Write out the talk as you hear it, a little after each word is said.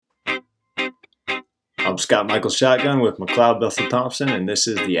I'm Scott Michael Shotgun with McLeod Bethel Thompson, and this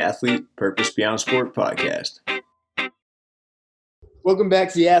is the Athlete Purpose Beyond Sport podcast. Welcome back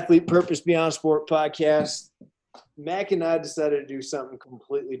to the Athlete Purpose Beyond Sport podcast. Mac and I decided to do something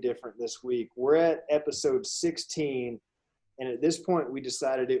completely different this week. We're at episode 16, and at this point we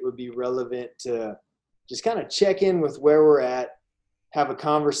decided it would be relevant to just kind of check in with where we're at, have a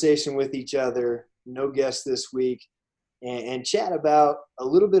conversation with each other, no guests this week, and chat about a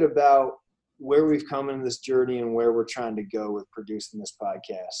little bit about where we've come in this journey and where we're trying to go with producing this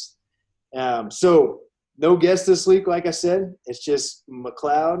podcast. So no guests this week, like I said. It's just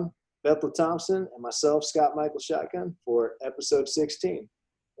McLeod Bethel Thompson and myself, Scott Michael Shotgun, for episode 16.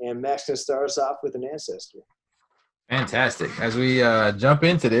 And Max going to start us off with an ancestor. Fantastic. As we jump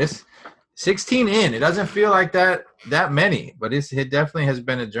into this, 16 in. It doesn't feel like that many, but it definitely has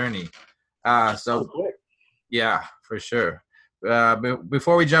been a journey. Yeah, for sure.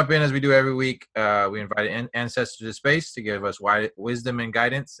 Before we jump in, as we do every week, we invite ancestors to space to give us wisdom and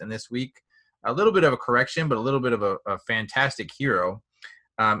guidance. And this week, a little bit of a correction, but a little bit of a fantastic hero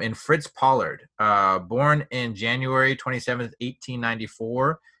in Fritz Pollard, born in January 27th,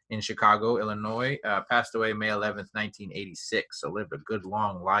 1894 in Chicago, Illinois, passed away May 11th, 1986. So lived a good,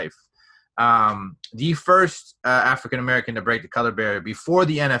 long life. The first African-American to break the color barrier before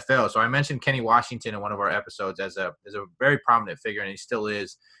the NFL. So I mentioned Kenny Washington in one of our episodes as a very prominent figure, and he still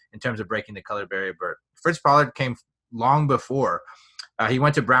is in terms of breaking the color barrier. But Fritz Pollard came long before. He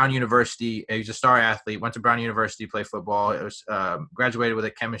went to Brown University. He's a star athlete. Went to Brown University, played football. It was graduated with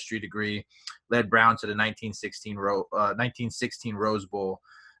a chemistry degree. Led Brown to the 1916 Rose Bowl.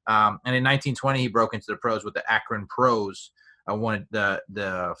 And in 1920, he broke into the pros with the Akron Pros. Won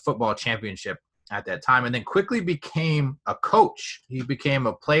the football championship at that time, and then quickly became a coach. He became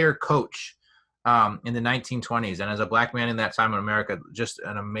a player coach in the 1920s, and as a black man in that time in America, just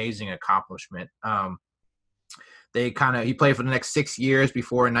an amazing accomplishment. He played for the next 6 years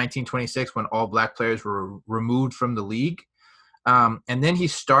before in 1926 when all black players were removed from the league. And then he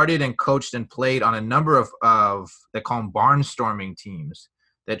started and coached and played on a number of they call them barnstorming teams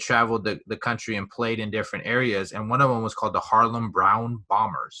that traveled the country and played in different areas. And one of them was called the Harlem Brown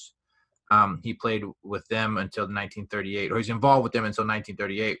Bombers. He played with them until 1938, or he's involved with them until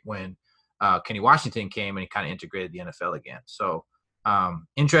 1938 when Kenny Washington came and he kind of integrated the NFL again. So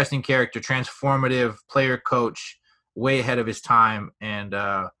interesting character, transformative player coach, way ahead of his time, and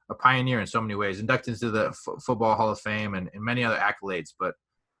a pioneer in so many ways. Inducted into the Football Hall of Fame and many other accolades, but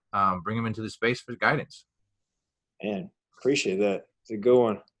bring him into the space for guidance. Man, appreciate that. It's a good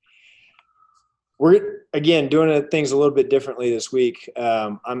one. We're, again, doing things a little bit differently this week.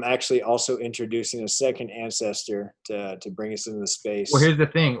 I'm actually also introducing a second ancestor to bring us into the space. Well, here's the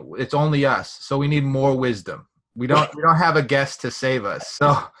thing. It's only us, so we need more wisdom. We don't have a guest to save us.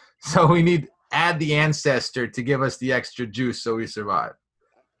 So we need add the ancestor to give us the extra juice so we survive.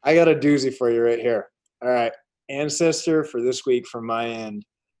 I got a doozy for you right here. All right. Ancestor for this week from my end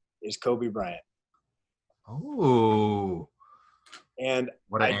is Kobe Bryant. Oh. And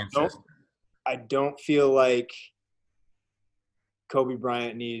what an ancestor. I don't feel like Kobe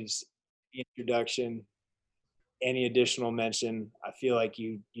Bryant needs introduction, any additional mention. I feel like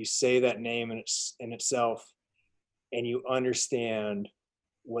you say that name in itself, and you understand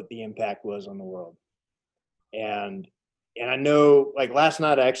what the impact was on the world. And I know, like last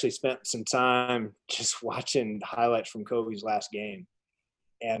night, I actually spent some time just watching highlights from Kobe's last game,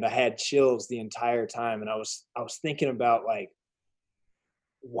 and I had chills the entire time. And I was thinking about, like,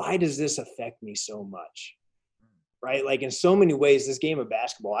 why does this affect me so much? Right? Like, in so many ways, this game of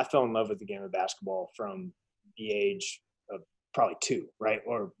basketball, I fell in love with the game of basketball from the age of probably 2, right?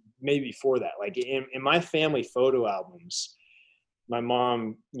 Or maybe before that. Like in my family photo albums, my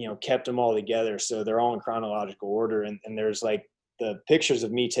mom, kept them all together. So they're all in chronological order. And there's like the pictures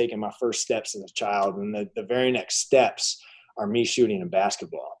of me taking my first steps as a child. And the very next steps are me shooting a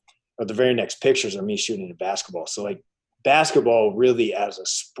basketball, or the very next pictures are me shooting a basketball. So like basketball really as a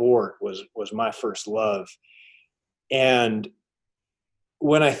sport was my first love. And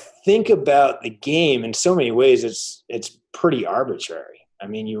when I think about the game, in so many ways, it's pretty arbitrary. I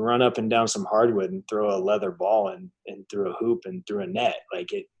mean, you run up and down some hardwood and throw a leather ball and through a hoop and through a net. Like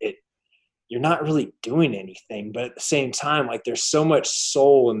you're not really doing anything, but at the same time, like there's so much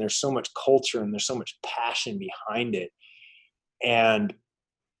soul and there's so much culture and there's so much passion behind it. And,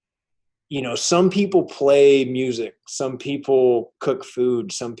 some people play music, some people cook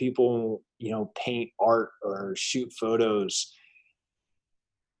food, some people, paint art or shoot photos.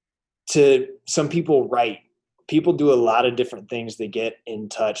 Some people write. People do a lot of different things to get in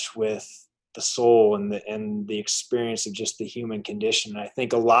touch with the soul and the experience of just the human condition. I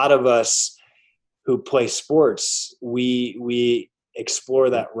think a lot of us who play sports, we explore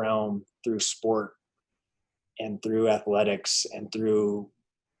that realm through sport and through athletics and through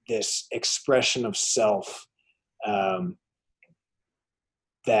this expression of self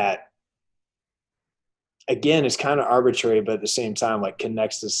that, again, is kind of arbitrary, but at the same time, like,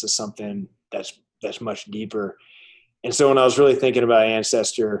 connects us to something that's much deeper. And so when I was really thinking about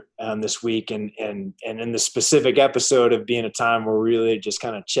Ancestor this week and in the specific episode of being a time where we really just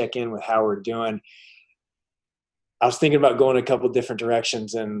kind of check in with how we're doing, I was thinking about going a couple different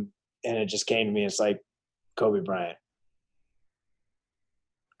directions, and it just came to me. It's like Kobe Bryant.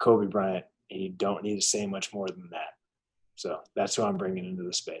 Kobe Bryant, and you don't need to say much more than that. So that's who I'm bringing into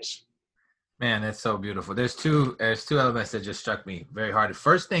the space. Man, that's so beautiful. There's two elements that just struck me very hard. The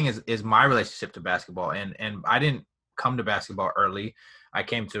first thing is my relationship to basketball, and I didn't come to basketball early. I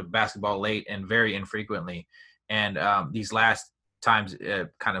came to basketball late and very infrequently. And these last times,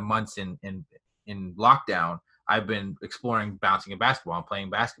 kind of months in lockdown, I've been exploring bouncing a basketball and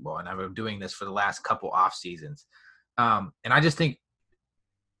playing basketball, and I've been doing this for the last couple off seasons. And I just think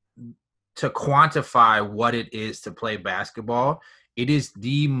to quantify what it is to play basketball, it is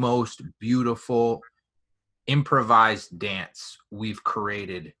the most beautiful improvised dance we've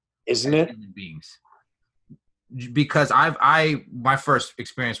created, isn't it? Human beings. Because my first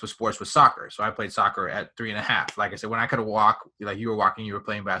experience with sports was soccer. So I played soccer at 3.5. Like I said, when I could walk, like you were walking, you were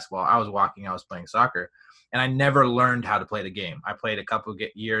playing basketball. I was walking, I was playing soccer. And I never learned how to play the game. I played a couple of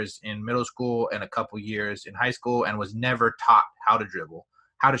years in middle school and a couple years in high school, and was never taught how to dribble,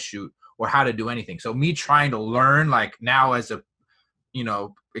 how to shoot, or how to do anything. So me trying to learn, like now as a,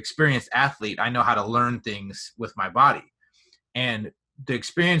 experienced athlete, I know how to learn things with my body. And the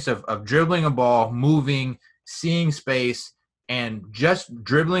experience of dribbling a ball, moving, seeing space, and just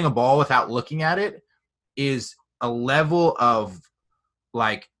dribbling a ball without looking at it is a level of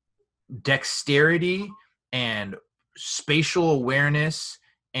like dexterity and spatial awareness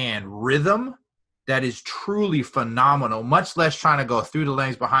and rhythm that is truly phenomenal, much less trying to go through the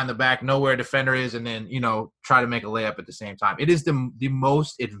lanes, behind the back, know where a defender is, and then, try to make a layup at the same time. It is the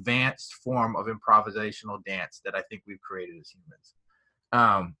most advanced form of improvisational dance that I think we've created as humans.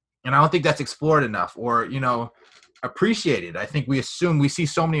 And I don't think that's explored enough or, appreciated. I think we see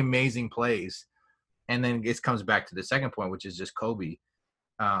so many amazing plays. And then it comes back to the second point, which is just Kobe.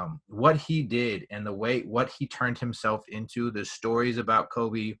 What he did and what he turned himself into, the stories about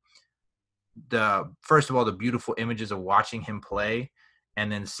Kobe, first of all, the beautiful images of watching him play. And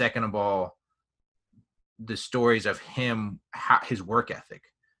then second of all, the stories of him, his work ethic.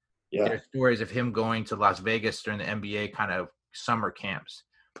 Yeah. There are stories of him going to Las Vegas during the NBA kind of summer camps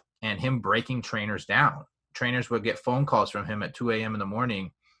and him breaking trainers down. Trainers would get phone calls from him at 2 a.m. in the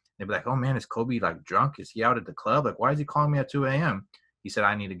morning. They'd be like, oh man, is Kobe like drunk? Is he out at the club? Like, why is he calling me at 2 a.m.? He said,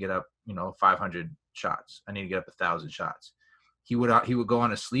 I need to get up, 500 shots. I need to get up 1,000 shots. He would go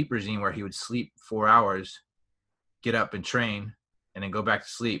on a sleep regime where he would sleep 4 hours, get up and train, and then go back to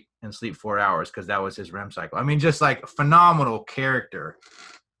sleep and sleep 4 hours because that was his REM cycle. I mean, just like phenomenal character.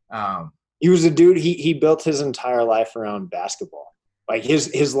 He was a dude. He built his entire life around basketball. Like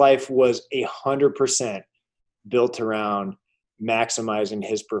his life was 100% built around maximizing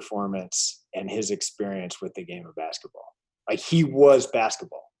his performance and his experience with the game of basketball. Like he was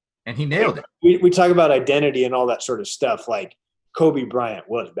basketball. And he nailed it. We talk about identity and all that sort of stuff. Like Kobe Bryant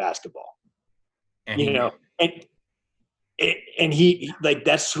was basketball, and he like,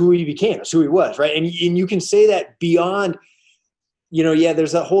 that's who he became. That's who he was. Right. And you can say that beyond,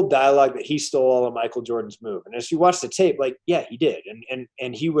 there's that whole dialogue that he stole all of Michael Jordan's move. And as you watch the tape, like, yeah, he did.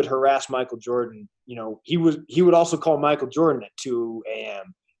 And he would harass Michael Jordan. He would also call Michael Jordan at 2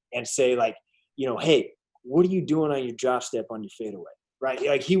 a.m. and say like, hey, what are you doing on your drop step on your fadeaway? Right.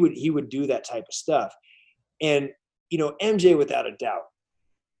 Like he would do that type of stuff. And, MJ, without a doubt,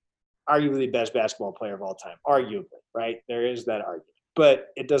 arguably the best basketball player of all time, arguably, right? There is that argument, but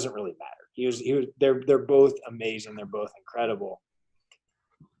it doesn't really matter. They're both amazing. They're both incredible.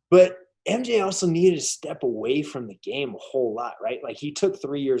 But MJ also needed to step away from the game a whole lot, right? Like he took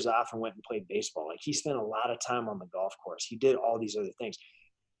 3 years off and went and played baseball. Like he spent a lot of time on the golf course. He did all these other things.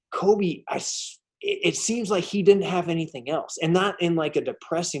 Kobe, it seems like he didn't have anything else, and not in like a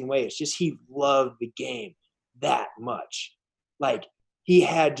depressing way. It's just he loved the game that much. Like he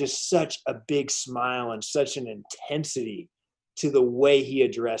had just such a big smile and such an intensity to the way he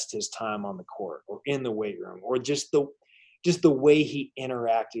addressed his time on the court or in the weight room, or just the way he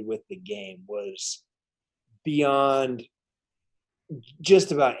interacted with the game was beyond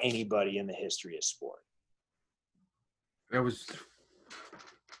just about anybody in the history of sport.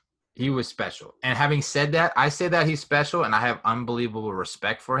 He was special. And having said that, I say that he's special and I have unbelievable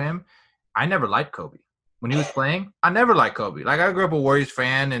respect for him. I never liked Kobe. When he was playing, I never liked Kobe. Like, I grew up a Warriors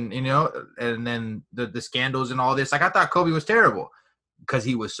fan, and and then the scandals and all this. Like, I thought Kobe was terrible because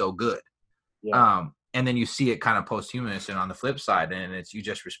he was so good. Yeah. And then you see it kind of posthumous and on the flip side, and it's you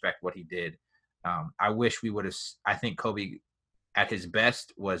just respect what he did. I wish we would have. I think Kobe at his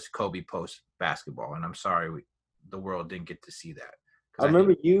best was Kobe post basketball, and I'm sorry the world didn't get to see that. I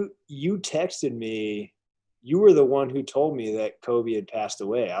remember you texted me. You were the one who told me that Kobe had passed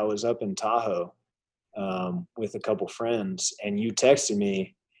away. I was up in Tahoe with a couple friends, and you texted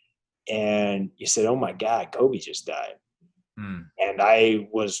me, and you said, "Oh my God, Kobe just died." And I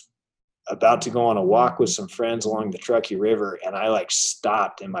was about to go on a walk with some friends along the Truckee River, and I like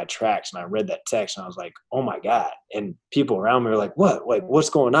stopped in my tracks, and I read that text, and I was like, "Oh my God!" And people around me were like, "What? Like, what's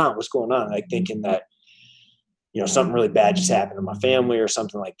going on? What's going on?" Like thinking that something really bad just happened to my family or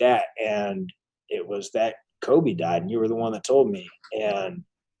something like that. And it was that Kobe died, and you were the one that told me, and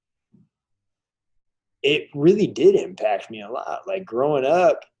it really did impact me a lot. Like growing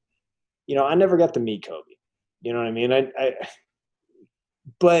up, I never got to meet Kobe. You know what I mean?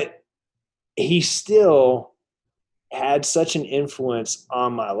 But he still had such an influence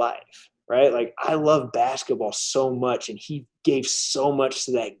on my life, right? Like I love basketball so much, and he gave so much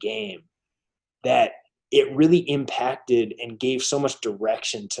to that game that it really impacted and gave so much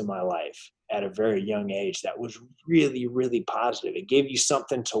direction to my life at a very young age that was really, really positive. It gave you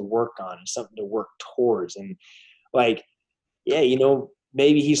something to work on and something to work towards. And like, yeah,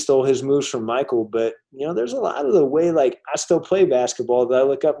 maybe he stole his moves from Michael, but there's a lot of the way, like I still play basketball that I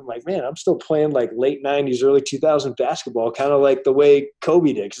look up and I'm like, man, I'm still playing like late 90s, early 2000 basketball, kind of like the way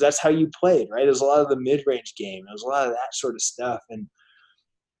Kobe did. Cause that's how you played, right? It was a lot of the mid-range game. It was a lot of that sort of stuff.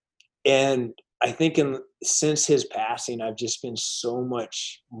 And I think since his passing, I've just been so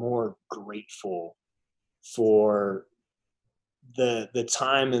much more grateful for the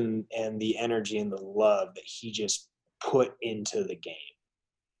time and the energy and the love that he just put into the game,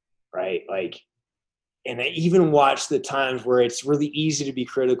 right? Like, and I even watch the times where it's really easy to be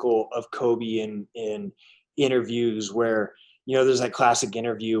critical of Kobe in interviews where, there's that classic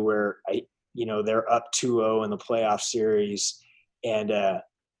interview where they're up 2-0 in the playoff series,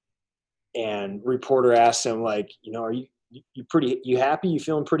 and reporter asked him, like, are you happy? You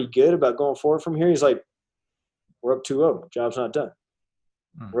feeling pretty good about going forward from here? He's like, we're up 2-0, job's not done.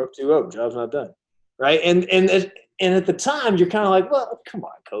 We're up 2-0, job's not done. Right. And at the time you're kind of like, well, come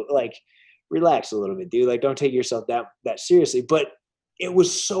on, coach, like relax a little bit, dude. Like, don't take yourself that seriously. But it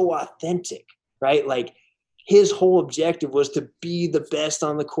was so authentic, right? Like his whole objective was to be the best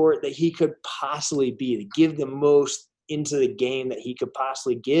on the court that he could possibly be, to give the most into the game that he could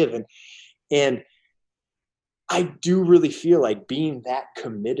possibly give. And I do really feel like being that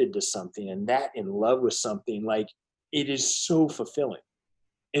committed to something and that in love with something, like it is so fulfilling.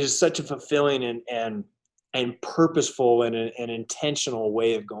 It is such a fulfilling and purposeful and an intentional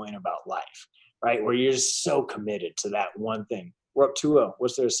way of going about life, right? Where you're just so committed to that one thing. We're up 2-0.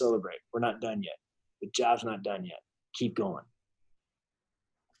 What's there to celebrate? We're not done yet. The job's not done yet. Keep going.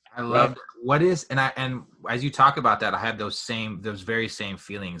 I love what is, and as you talk about that, I had those very same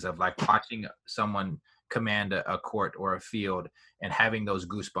feelings of like watching someone command a court or a field and having those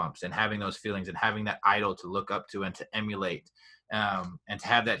goosebumps and having those feelings and having that idol to look up to and to emulate, and to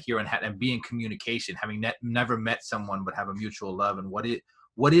have that hero and be in communication, having never met someone but have a mutual love. And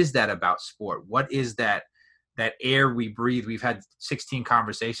what is that about sport? What is that air we breathe? We've had 16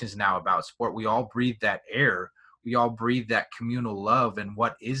 conversations now about sport. We all breathe that air. We all breathe that communal love. And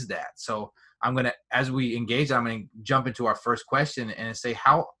what is that? So as we engage, I'm going to jump into our first question and say,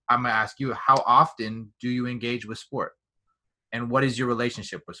 I'm going to ask you, how often do you engage with sport? And what is your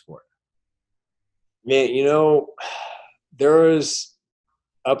relationship with sport? Man, there was,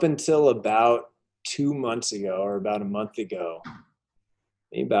 up until about 2 months ago or about a month ago,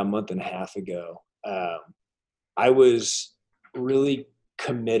 maybe about a month and a half ago, I was really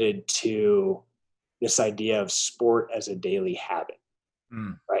committed to this idea of sport as a daily habit,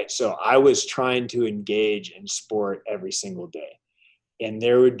 right? So I was trying to engage in sport every single day. And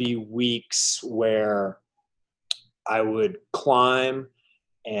there would be weeks where I would climb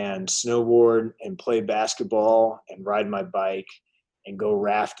and snowboard and play basketball and ride my bike and go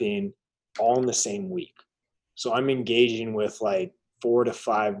rafting all in the same week. So I'm engaging with like 4 to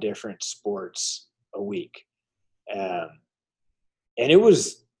 5 different sports a week. And it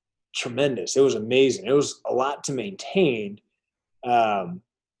was tremendous. It was amazing. It was a lot to maintain,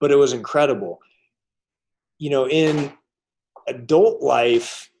 but it was incredible. In adult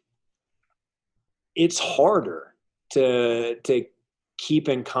life, it's harder to keep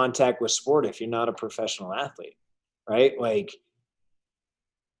in contact with sport if you're not a professional athlete, right? Like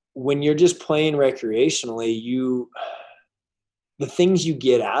when you're just playing recreationally, the things you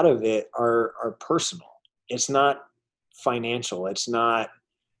get out of it are personal. It's not financial. It's not,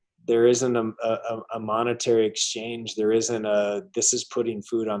 there isn't a monetary exchange. There isn't this is putting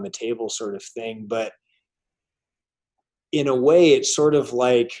food on the table sort of thing. But in a way, it's sort of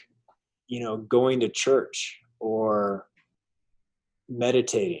like, going to church or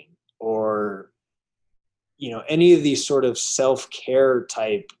meditating or, any of these sort of self-care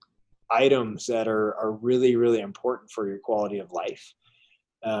type items that are really, really important for your quality of life.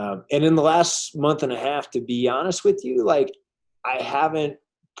 And in the last month and a half, to be honest with you, like, I haven't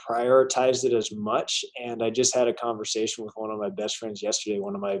prioritized it as much. And I just had a conversation with one of my best friends yesterday,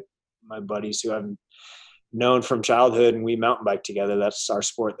 one of my buddies who I've known from childhood, and we mountain bike together. That's our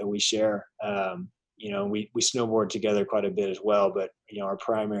sport that we share. We snowboard together quite a bit as well, but our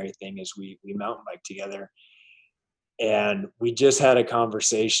primary thing is we mountain bike together. And we just had a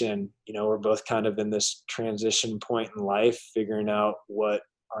conversation. We're both kind of in this transition point in life, figuring out what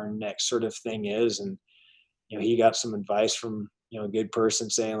our next sort of thing is. And he got some advice from a good person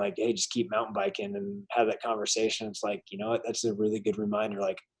saying, like, hey, just keep mountain biking and have that conversation. It's like, what, that's a really good reminder.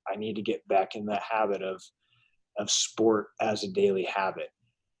 Like, I need to get back in that habit of sport as a daily habit,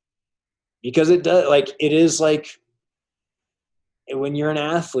 because it does, like, it is like, when you're an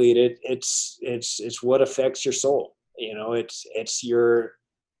athlete, it's what affects your soul. It's your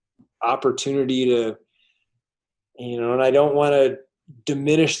opportunity to, and I don't want to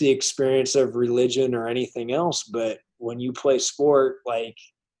diminish the experience of religion or anything else, but when you play sport, like,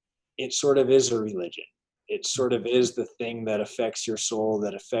 it sort of is a religion. It sort of is the thing that affects your soul,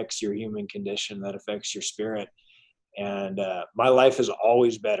 that affects your human condition, that affects your spirit. And my life is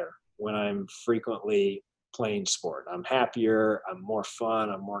always better when I'm frequently playing sport. I'm happier, I'm more fun,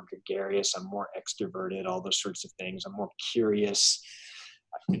 I'm more gregarious, I'm more extroverted, all those sorts of things. I'm more curious,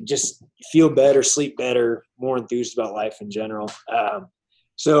 I just feel better, sleep better, more enthused about life in general.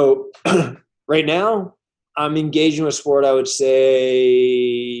 So right now I'm engaging with sport, I would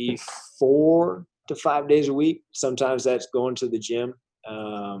say 4 to 5 days a week. Sometimes that's going to the gym,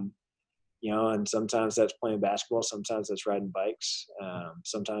 and sometimes that's playing basketball. Sometimes that's riding bikes.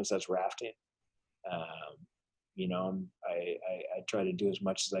 Sometimes that's rafting. I try to do as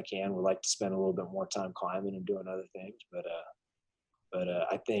much as I can. Would like to spend a little bit more time climbing and doing other things. But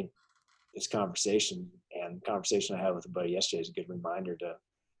I think this conversation and the conversation I had with a buddy yesterday is a good reminder to,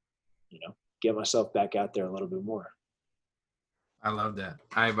 get myself back out there a little bit more. I love that.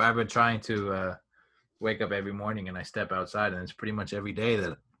 I've been trying to wake up every morning and I step outside, and it's pretty much every day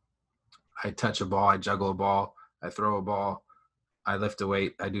that I touch a ball, I juggle a ball, I throw a ball, I lift a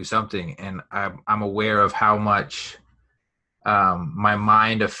weight, I do something. And I'm aware of how much my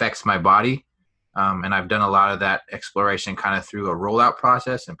mind affects my body. And I've done a lot of that exploration kind of through a rollout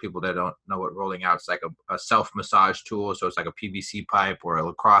process. And people that don't know what rolling out, it's like a self-massage tool. So it's like a PVC pipe or a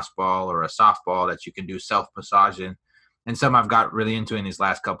lacrosse ball or a softball that you can do self-massage in. And some I've got really into in these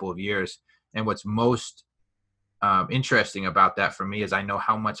last couple of years. And what's most interesting about that for me is I know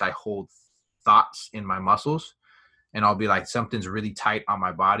how much I hold thoughts in my muscles, and I'll be like, something's really tight on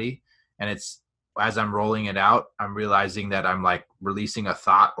my body. And it's, as I'm rolling it out, I'm realizing that I'm like releasing a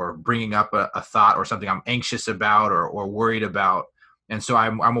thought or bringing up a thought or something I'm anxious about or worried about. And so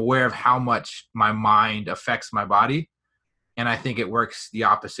I'm aware of how much my mind affects my body. And I think it works the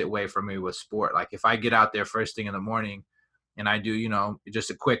opposite way for me with sport. Like if I get out there first thing in the morning and I do, just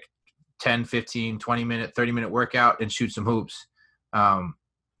a quick 10, 15, 20 minute, 30 minute workout and shoot some hoops, I'm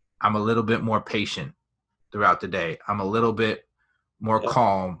a little bit more patient throughout the day. I'm a little bit more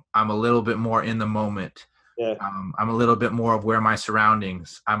calm. I'm a little bit more in the moment. Yeah. I'm a little bit more aware of my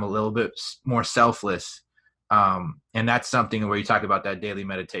surroundings. I'm a little bit more selfless. And that's something where you talk about that daily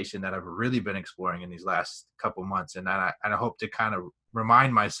meditation that I've really been exploring in these last couple months. And I hope to kind of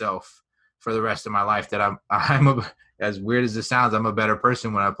remind myself for the rest of my life that I'm as weird as it sounds, I'm a better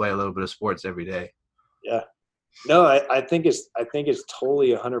person when I play a little bit of sports every day. Yeah. No, I think it's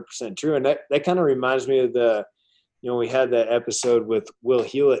totally 100% true. And that kind of reminds me of we had that episode with Will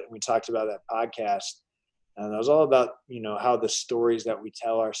Hewlett and we talked about that podcast, and it was all about, how the stories that we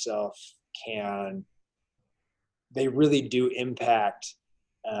tell ourselves they really do impact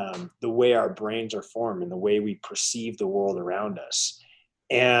the way our brains are formed and the way we perceive the world around us.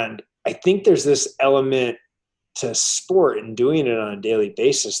 And I think there's this element to sport and doing it on a daily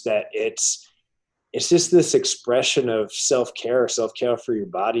basis that it's just this expression of self-care for your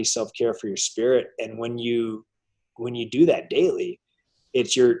body, self-care for your spirit. And when you do that daily,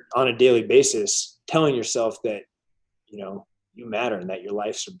 you're on a daily basis telling yourself that, you matter and that your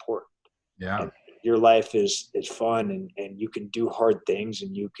life's important. Yeah. your life is fun and you can do hard things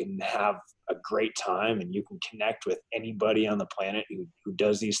and you can have a great time and you can connect with anybody on the planet who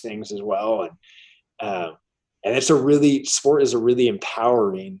does these things as well. And sport is a really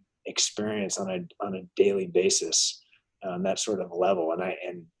empowering experience on a daily basis, that sort of level.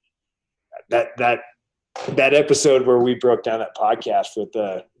 And that episode where we broke down that podcast with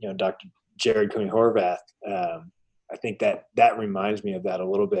Dr. Jared Cooney Horvath, I think that reminds me of that a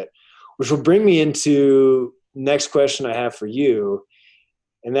little bit, which will bring me into next question I have for you.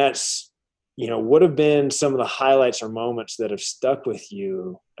 And that's, what have been some of the highlights or moments that have stuck with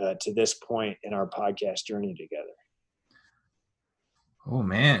you to this point in our podcast journey together? Oh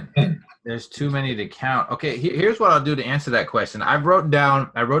man, there's too many to count. Okay, here's what I'll do to answer that question. I wrote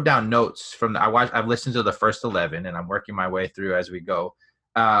down notes from I've listened to the first 11 and I'm working my way through as we go.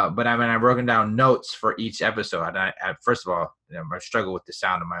 But I've broken down notes for each episode. And I first of all, I struggle with the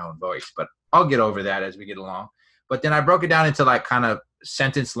sound of my own voice, but I'll get over that as we get along. But then I broke it down into like kind of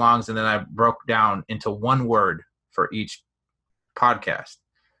sentence longs, and then I broke down into one word for each podcast.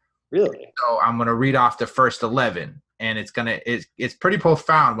 Really? So I'm going to read off the first 11, and it's pretty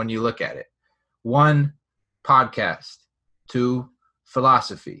profound when you look at it. 1, podcast. 2,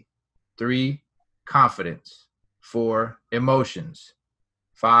 philosophy. 3, confidence. 4, emotions.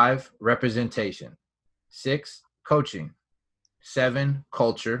 5, representation. 6, coaching. 7,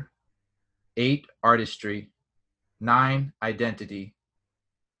 culture. 8, artistry. 9, identity.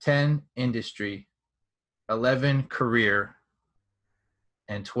 10, industry. 11, career.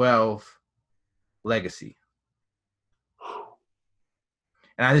 And 12, legacy.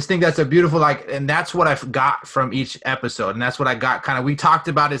 And I just think that's a beautiful, and that's what I've got from each episode. And that's what I got we talked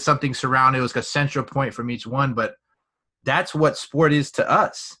about it, something surrounded. It was a central point from each one, but that's what sport is to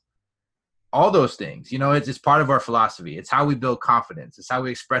us. All those things, it's part of our philosophy. It's how we build confidence. It's how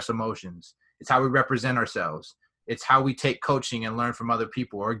we express emotions. It's how we represent ourselves. It's how we take coaching and learn from other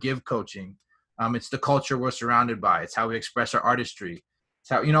people or give coaching. It's the culture we're surrounded by. It's how we express our artistry. It's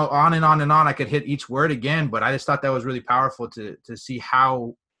how, on and on and on. I could hit each word again, but I just thought that was really powerful to see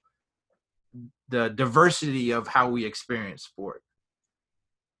how the diversity of how we experience sport.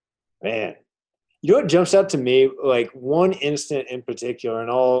 Man, what jumps out to me, like one instant in particular,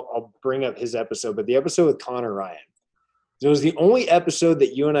 and I'll bring up his episode, but the episode with Connor Ryan. It was the only episode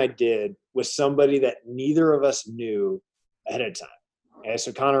that you and I did with somebody that neither of us knew ahead of time. Okay,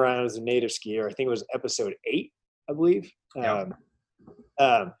 so Connor Ryan was a native skier. I think it was episode 8, I believe. Yeah.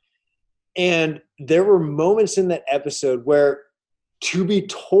 And there were moments in that episode where, to be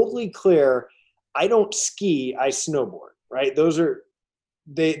totally clear, I don't ski, I snowboard, right? Those are,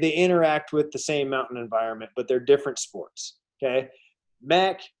 they interact with the same mountain environment, but they're different sports, okay?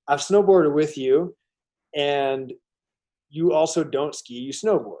 Mac, I've snowboarded with you, and you also don't ski, you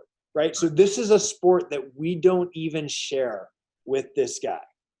snowboard, right? So this is a sport that we don't even share with this guy.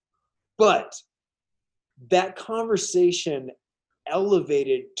 But that conversation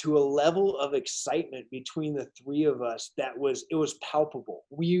elevated to a level of excitement between the three of us that was palpable.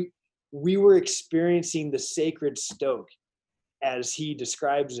 We were experiencing the sacred stoke, as he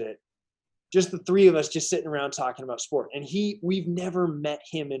describes it, just the three of us just sitting around talking about sport. And we've never met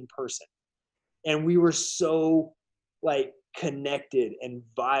him in person. And we were so connected and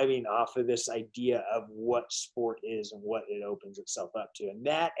vibing off of this idea of what sport is and what it opens itself up to. And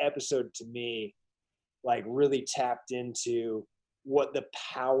that episode to me, really tapped into what the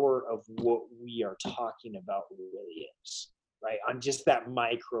power of what we are talking about really is, right? On just that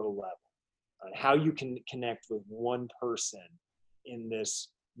micro level, on how you can connect with one person in this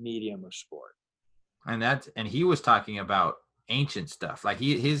medium of sport. And he was talking about ancient stuff.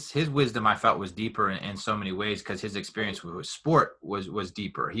 His wisdom, I felt, was deeper in so many ways because his experience with sport was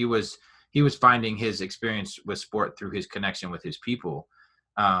deeper. He was finding his experience with sport through his connection with his people.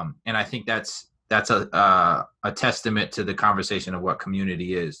 And I think that's a testament to the conversation of what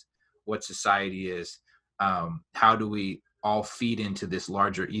community is, what society is, how do we all feed into this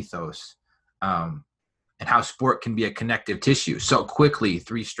larger ethos, and how sport can be a connective tissue. So quickly,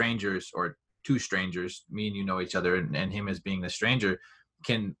 3 strangers or 2 strangers, me and you know each other, and him as being the stranger,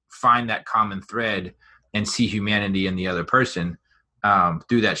 can find that common thread and see humanity in the other person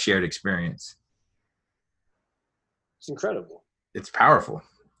through that shared experience. It's incredible. It's powerful.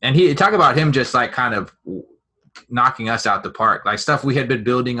 And he talk about him just kind of knocking us out the park, stuff we had been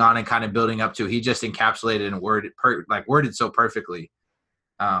building on and kind of building up to. He just encapsulated and worded so perfectly.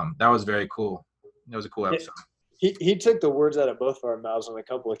 That was very cool. It was a cool episode. He took the words out of both of our mouths on a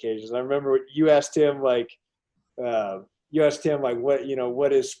couple occasions. I remember you asked him what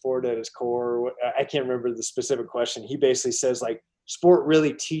is sport at its core? I can't remember the specific question. He basically says sport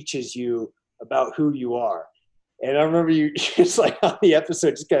really teaches you about who you are. And I remember you just like on the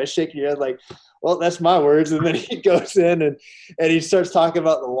episode, just kind of shaking your head like, well, that's my words. And then he goes in and he starts talking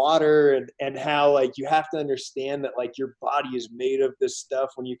about the water and how like you have to understand that like your body is made of this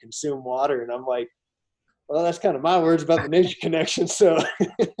stuff when you consume water. And I'm like, well, that's kind of my words about the nature connection. So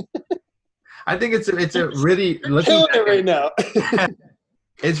I think it's a really killing it right now.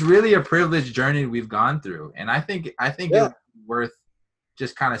 It's really a privileged journey we've gone through, and I think it's worth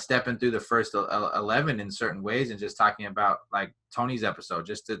just kind of stepping through the first 11 in certain ways and just talking about like Tony's episode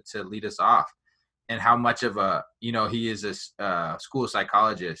just to lead us off, and how much of a, you know, he is a school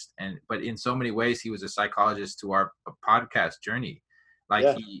psychologist, but in so many ways he was a psychologist to our podcast journey.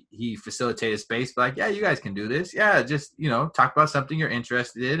 Like he facilitated space, like, yeah, you guys can do this. Yeah, just, you know, talk about something you're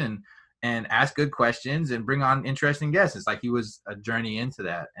interested in and ask good questions and bring on interesting guests. It's like he was a journey into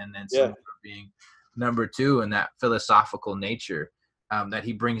that. And then Samora being number 2 in that philosophical nature that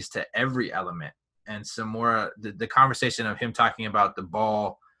he brings to every element. And Samora, the conversation of him talking about the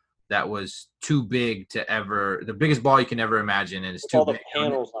ball that was too big the biggest ball you can ever imagine, and it's too big.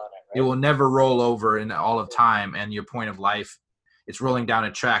 Panels on it, right? It will never roll over in all of time. And your point of life, it's rolling down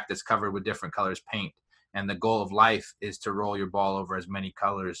a track that's covered with different colors paint. And the goal of life is to roll your ball over as many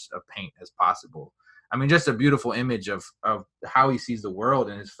colors of paint as possible. I mean, just a beautiful image of how he sees the world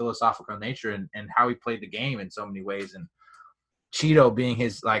and his philosophical nature and how he played the game in so many ways. And Cheeto being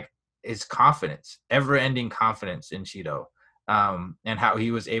his confidence, ever-ending confidence in Cheeto, and how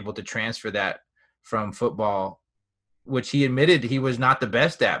he was able to transfer that from football, which he admitted he was not the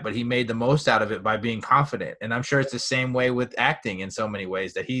best at, but he made the most out of it by being confident. And I'm sure it's the same way with acting in so many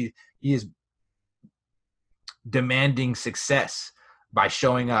ways, that he is demanding success by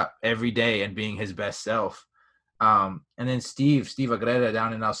showing up every day and being his best self. And then Steve Agreda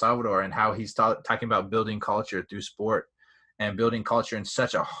down in El Salvador, and how he's talking about building culture through sport and building culture in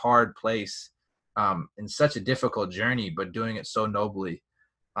such a hard place, in such a difficult journey, but doing it so nobly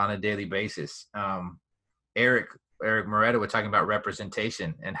on a daily basis. Eric Moretta was talking about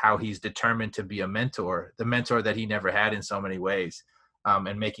representation and how he's determined to be a mentor, the mentor that he never had in so many ways.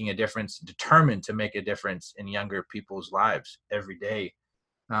 And making a difference, determined to make a difference in younger people's lives every day.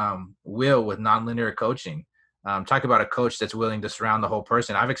 Will with nonlinear coaching. Talk about a coach that's willing to surround the whole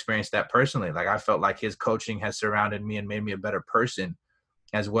person. I've experienced that personally. Like, I felt like his coaching has surrounded me and made me a better person,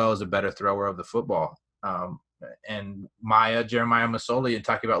 as well as a better thrower of the football. And Jeremiah Masoli, and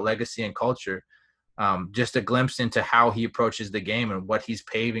talking about legacy and culture, just a glimpse into how he approaches the game and what he's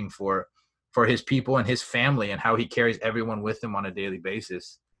paving for his people and his family, and how he carries everyone with him on a daily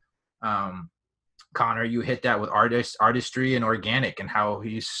basis. Connor, you hit that with artistry and organic, and how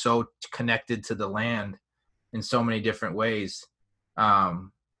he's so connected to the land in so many different ways.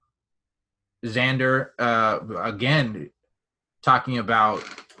 Xander, again, talking about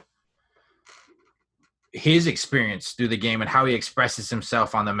his experience through the game and how he expresses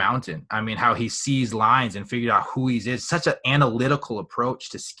himself on the mountain. I mean, how he sees lines and figured out who he is. Such an analytical approach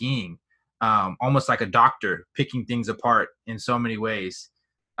to skiing. Almost like a doctor picking things apart in so many ways.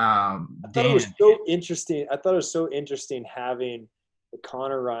 I thought it was so interesting. I thought it was so interesting having the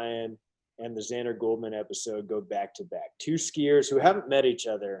Connor Ryan and the Xander Goldman episode go back to back. 2 skiers who haven't met each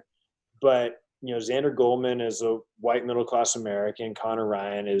other, but you know, Xander Goldman is a white middle-class American. Connor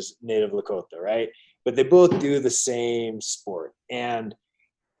Ryan is native Lakota, right? But they both do the same sport, and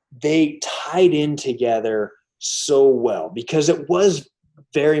they tied in together so well because it was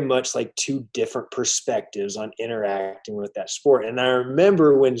very much like 2 different perspectives on interacting with that sport. And I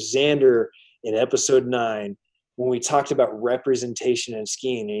remember when Xander in episode 9, when we talked about representation in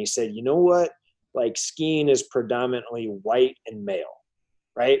skiing, and he said, you know what, like skiing is predominantly white and male,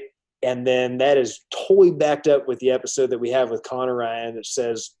 right? And then that is totally backed up with the episode that we have with Connor Ryan that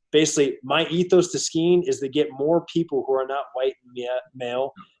says, basically, my ethos to skiing is to get more people who are not white and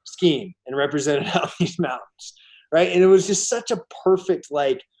male skiing and represented out these mountains. Right. And it was just such a perfect,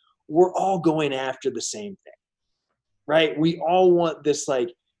 like, we're all going after the same thing. Right. We all want this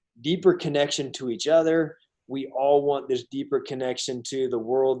like deeper connection to each other. We all want this deeper connection to the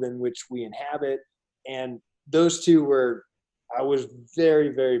world in which we inhabit. And those 2 I was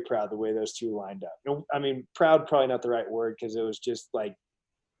very, very proud the way those 2 lined up. I mean, proud, probably not the right word, because it was just like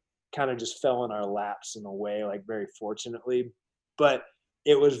kind of just fell in our laps in a way, like very fortunately. But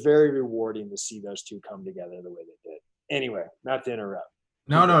it was very rewarding to see those 2 come together the way they did. Anyway, not to interrupt.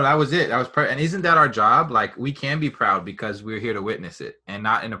 No, that was it. That was and isn't that our job? Like, we can be proud because we're here to witness it, and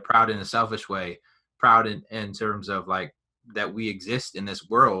not in a selfish way. Proud in terms of like that we exist in this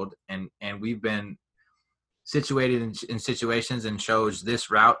world, and we've been situated in situations and chose this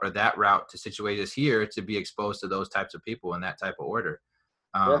route or that route to situate us here to be exposed to those types of people in that type of order.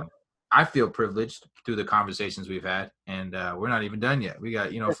 I feel privileged through the conversations we've had, and we're not even done yet. We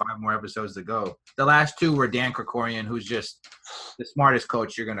got 5 more episodes to go. The last 2 were Dan Krikorian, who's just the smartest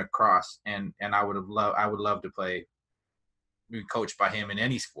coach you're gonna cross, and I would love to be coached by him in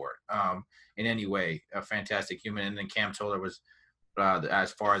any sport, in any way. A fantastic human. And then Cam Toller was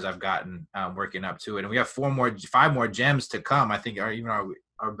as far as I've gotten working up to it. And we have 5 more gems to come. I think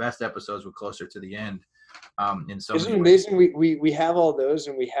our best episodes were closer to the end. Isn't it amazing? We have all those,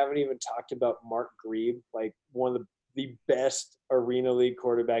 and we haven't even talked about Mark Grebe, like one of the best Arena League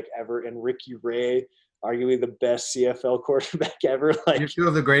quarterback ever, and Ricky Ray, arguably the best CFL quarterback ever. Like 2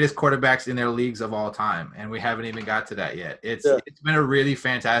 of the greatest quarterbacks in their leagues of all time, and we haven't even got to that yet. It's been a really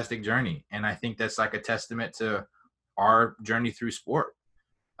fantastic journey, and I think that's like a testament to our journey through sport.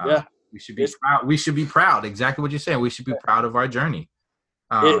 We should be proud. We should be proud. Exactly what you're saying. We should be proud of our journey.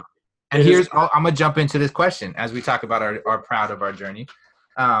 I'm gonna jump into this question as we talk about our proud of our journey.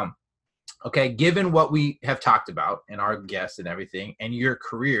 Okay, given what we have talked about and our guests and everything, and your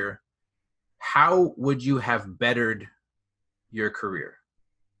career, how would you have bettered your career?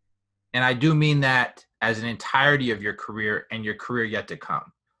 And I do mean that as an entirety of your career and your career yet to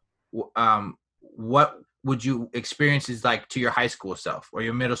come. What would you experiences like to your high school self or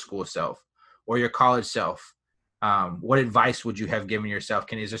your middle school self or your college self? What advice would you have given yourself?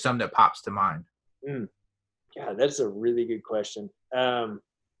 Is there something that pops to mind? Yeah, that's a really good question.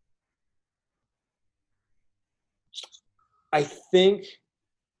 I think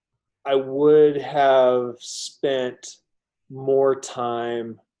I would have spent more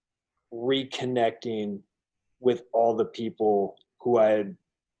time reconnecting with all the people who I had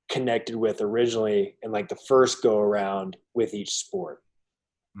connected with originally in like the first go around with each sport.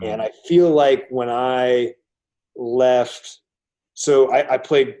 And I feel like when I left, so I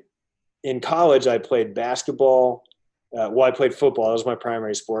played in college, I played basketball. I played football. That was my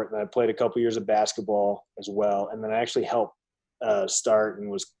primary sport. And I played a couple years of basketball as well. And then I actually helped start and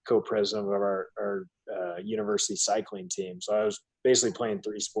was co-president of our university cycling team. So I was basically playing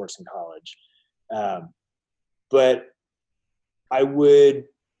 3 sports in college. But I would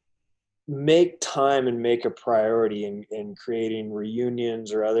make time and make a priority in creating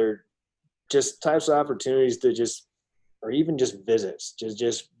reunions or other just types of opportunities to or even just visits,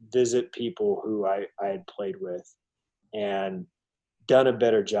 just visit people who I had played with and done a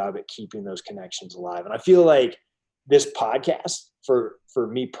better job at keeping those connections alive. And I feel like this podcast for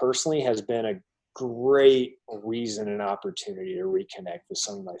me personally has been a great reason and opportunity to reconnect with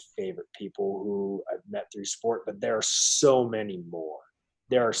some of my favorite people who I've met through sport, but there are so many more.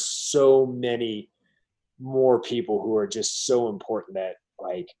 There are so many more people who are just so important that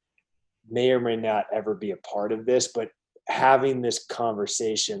like may or may not ever be a part of this, but having this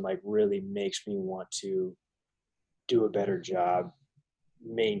conversation like really makes me want to do a better job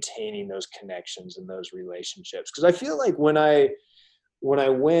maintaining those connections and those relationships. Because I feel like when I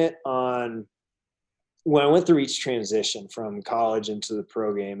went through each transition from college into the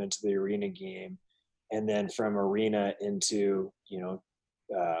pro game, into the arena game, and then from arena into,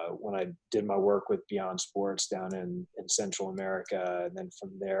 when I did my work with Beyond Sports down in Central America, and then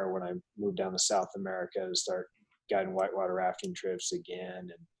from there, when I moved down to South America to start guiding whitewater rafting trips again.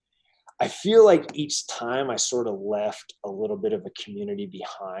 And I feel like each time I sort of left a little bit of a community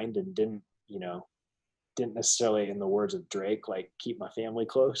behind and didn't necessarily, in the words of Drake, like keep my family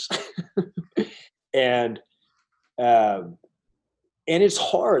close. And it's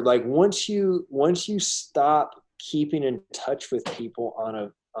hard. Like once you stop keeping in touch with people on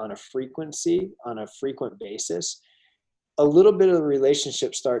a frequent basis, a little bit of the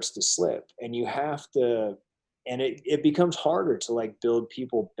relationship starts to slip, and you have to, and it becomes harder to like build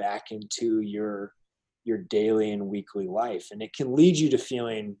people back into your daily and weekly life. And it can lead you to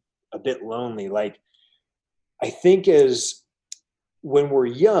feeling a bit lonely. Like I think as when we're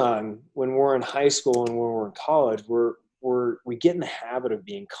young, when we're in high school and when we're in college, we get in the habit of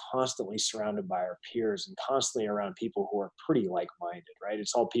being constantly surrounded by our peers and constantly around people who are pretty like-minded, right?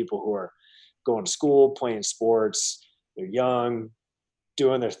 It's all people who are going to school, playing sports, they're young,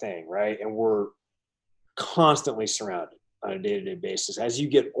 doing their thing, right? And we're constantly surrounded on a day-to-day basis. As you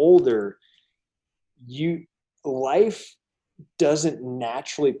get older, life doesn't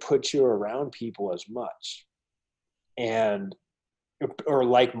naturally put you around people as much or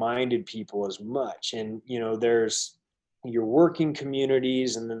like-minded people as much. And, there's your working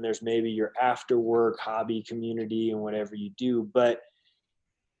communities, and then there's maybe your after work hobby community and whatever you do, but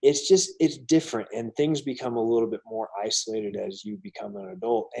it's different, and things become a little bit more isolated as you become an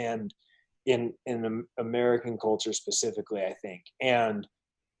adult, and in American culture specifically, I think. And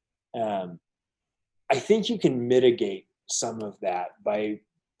I think you can mitigate some of that by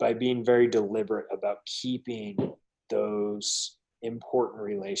by being very deliberate about keeping those important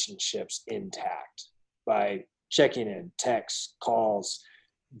relationships intact, by checking in, texts, calls,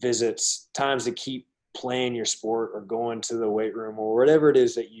 visits, times to keep playing your sport or going to the weight room or whatever it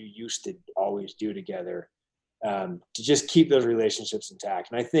is that you used to always do together, to just keep those relationships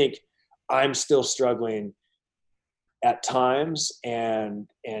intact. And I think I'm still struggling at times, and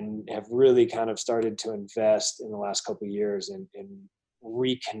have really kind of started to invest in the last couple of years in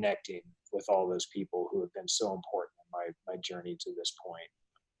reconnecting with all those people who have been so important in my journey to this point.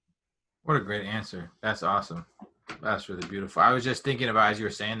 What a great answer. That's awesome. That's really beautiful. I was just thinking about, as you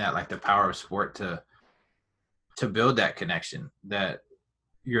were saying that, like the power of sport to build that connection, that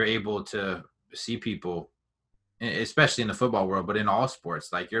you're able to see people, especially in the football world, but in all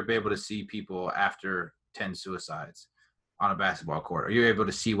sports, like you're able to see people after 10 suicides on a basketball court, or you're able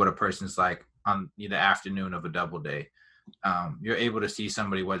to see what a person's like on the afternoon of a double day. You're able to see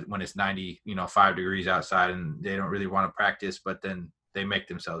somebody when it's 95 degrees outside and they don't really want to practice, but then they make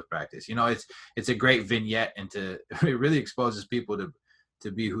themselves practice. It's a great vignette, and it really exposes people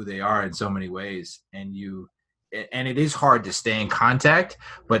to be who they are in so many ways. And it is hard to stay in contact,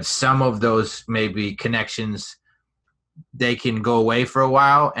 but some of those maybe connections, they can go away for a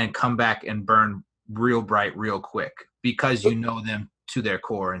while and come back and burn real bright real quick, because you know them to their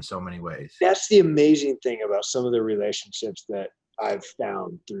core in so many ways. That's the amazing thing about some of the relationships that I've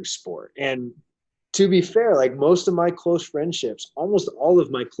found through sport. And to be fair, like most of my close friendships, almost all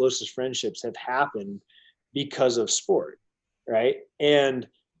of my closest friendships have happened because of sport, right? And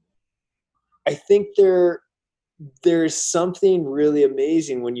I think there's something really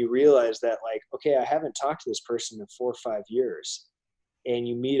amazing when you realize that, like, okay, I haven't talked to this person in 4 or 5 years, and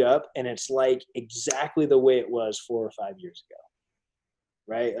you meet up and it's like exactly the way it was 4 or 5 years ago,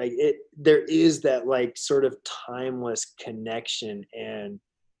 right? Like there is that like sort of timeless connection and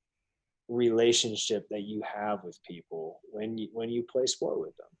relationship that you have with people when you play sport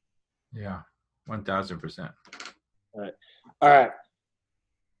with them. Yeah, 1000%. All right.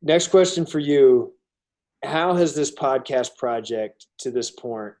 Next question for you. How has this podcast project to this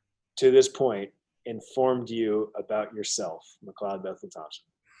point informed you about yourself, McLeod Bethel Thompson?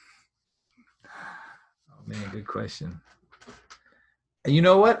 Oh man, good question. You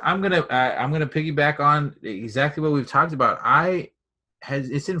know what? I'm gonna piggyback on exactly what we've talked about.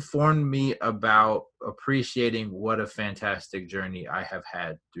 It's informed me about appreciating what a fantastic journey I have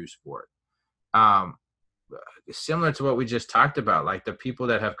had through sport. Similar to what we just talked about, like the people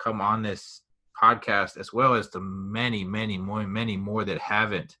that have come on this podcast, as well as the many more that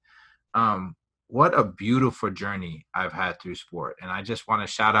haven't. What a beautiful journey I've had through sport. And I just want to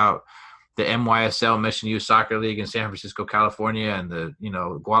shout out the MYSL Mission Youth Soccer League in San Francisco, California, and the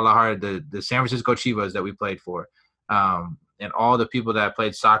Guadalajara, the San Francisco Chivas that we played for, and all the people that I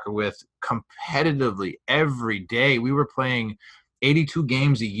played soccer with competitively every day. We were playing 82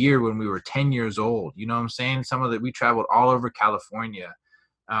 games a year when we were 10 years old. You know what I'm saying? We traveled all over California,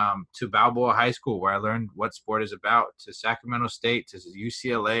 to Balboa High School, where I learned what sport is about, to Sacramento State, to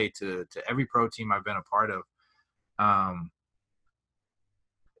UCLA, to every pro team I've been a part of.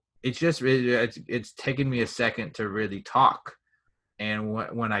 It's taken me a second to really talk. And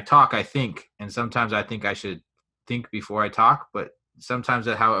when I talk, I think, and sometimes I think I should think before I talk, but sometimes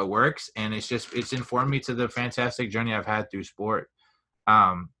that's how it works. And it's informed me to the fantastic journey I've had through sport.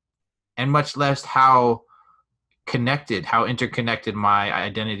 And much less how interconnected my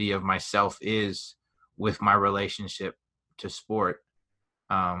identity of myself is with my relationship to sport.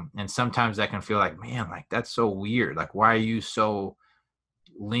 And sometimes that can feel like, man, like that's so weird. Like, why are you so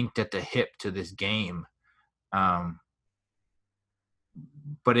linked at the hip to this game?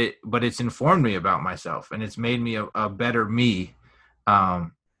 But it's informed me about myself, and it's made me a better me.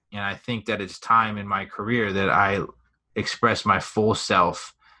 And I think that it's time in my career that I express my full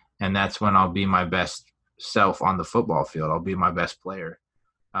self, and that's when I'll be my best self on the football field. I'll be my best player.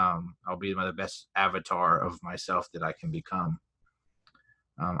 I'll be the best avatar of myself that I can become.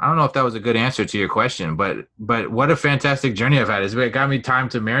 I don't know if that was a good answer to your question, but what a fantastic journey I've had. It got me time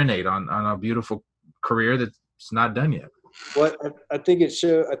to marinate on a beautiful career that's not done yet. Well, I think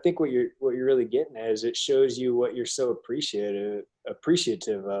I think what you're really getting at is it shows you what you're so appreciative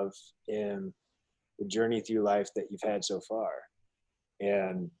of in the journey through life that you've had so far.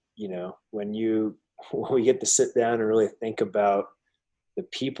 And when we get to sit down and really think about the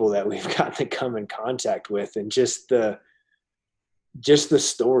people that we've gotten to come in contact with, and just the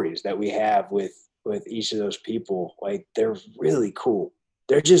stories that we have with each of those people, like they're really cool.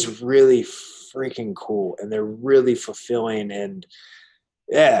 They're just really freaking cool, and they're really fulfilling. And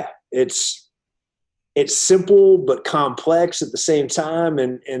yeah, it's it's simple but complex at the same time,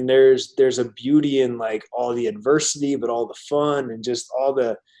 and there's a beauty in like all the adversity, but all the fun and just all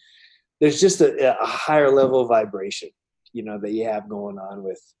the there's just a higher level of vibration, that you have going on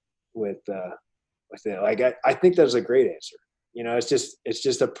with it. Like I think that's a great answer. It's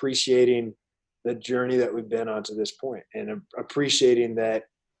just appreciating the journey that we've been on to this point, and appreciating that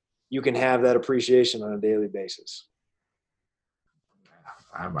you can have that appreciation on a daily basis.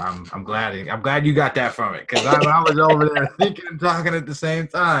 I'm glad you got that from it, because I was over there thinking and talking at the same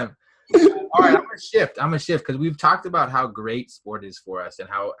time. All right, I'm gonna shift because we've talked about how great sport is for us and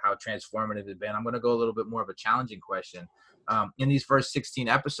how transformative it's been. I'm gonna go a little bit more of a challenging question. In these first 16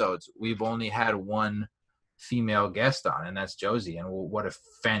 episodes, we've only had one female guest on, and that's Josie. And what a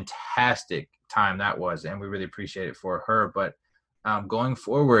fantastic time that was, and we really appreciate it for her. But going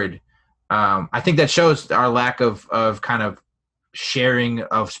forward, I think that shows our lack of kind of sharing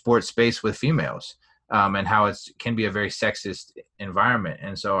of sports space with females, and how it can be a very sexist environment.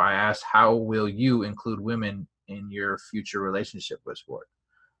 And so I asked, how will you include women in your future relationship with sport?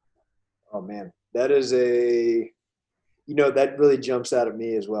 Oh man, that is that really jumps out at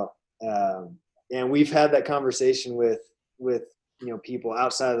me as well. And we've had that conversation with people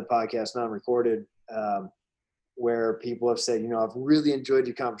outside of the podcast, non-recorded, where people have said, I've really enjoyed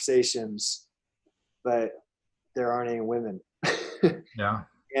your conversations, but there aren't any women. Yeah.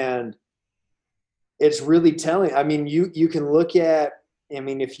 And it's really telling. I mean, you can look at,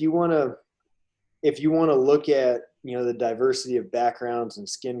 if you want to look at, the diversity of backgrounds and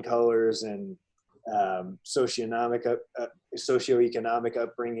skin colors and socioeconomic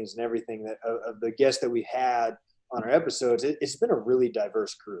upbringings and everything that of the guests that we had on our episodes, it's been a really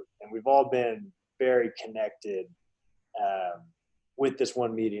diverse group, and we've all been very connected with this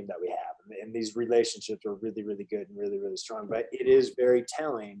one medium that we have. And these relationships are really, really good and really, really strong. But it is very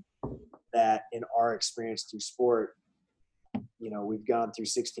telling that in our experience through sport, we've gone through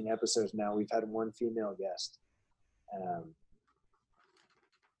 16 episodes now. We've had one female guest.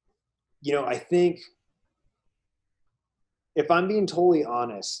 I think, if I'm being totally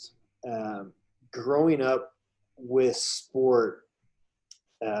honest, growing up with sport,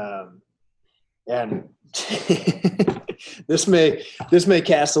 and this may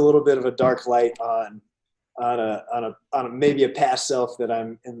cast a little bit of a dark light on a maybe a past self that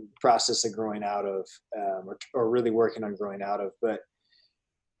I'm in the process of growing out of, or really working on growing out of. But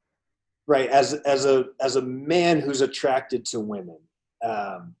right, as a man who's attracted to women,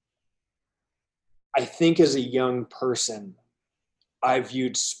 I think as a young person, I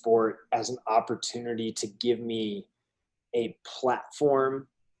viewed sport as an opportunity to give me a platform,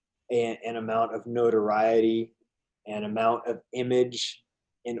 an amount of notoriety, an amount of image,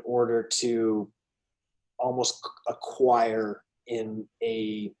 in order to almost acquire, in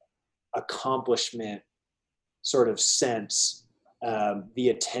a accomplishment sort of sense, the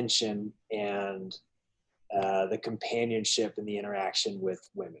attention and the companionship and the interaction with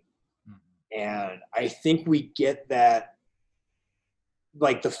women. And I think we get that,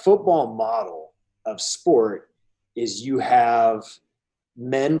 like the football model of sport is you have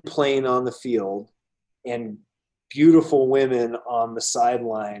men playing on the field and beautiful women on the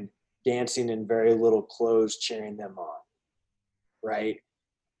sideline dancing in very little clothes, cheering them on, right?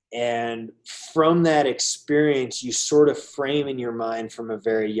 And from that experience, you sort of frame in your mind from a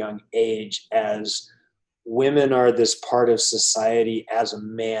very young age as women are this part of society as a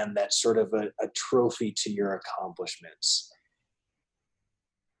man that's sort of a trophy to your accomplishments.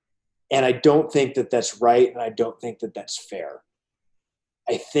 And I don't think that that's right, and I don't think that that's fair.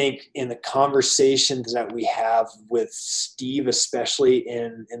 I think in the conversations that we have with Steve, especially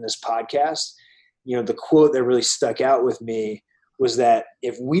in this podcast, the quote that really stuck out with me was that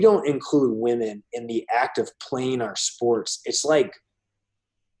if we don't include women in the act of playing our sports, it's like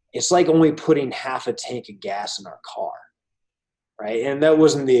only putting half a tank of gas in our car, right? And that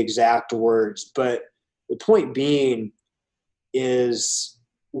wasn't the exact words, but the point being is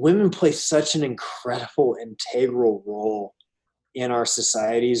women play such an incredible, integral role in our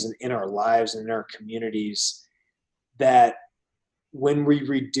societies and in our lives and in our communities, that when we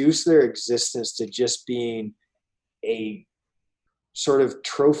reduce their existence to just being a sort of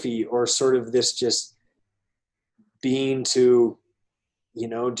trophy, or sort of this just being to,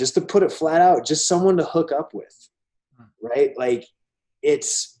 just to put it flat out, just someone to hook up with, right? Like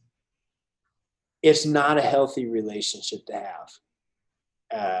it's not a healthy relationship to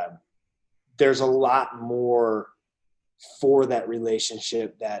have. There's a lot more for that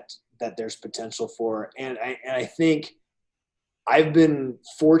relationship that there's potential for. And I think I've been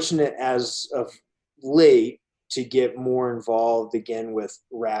fortunate as of late to get more involved again with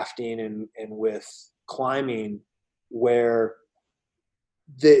rafting and with climbing where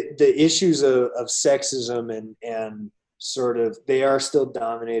the issues of sexism and sort of, they are still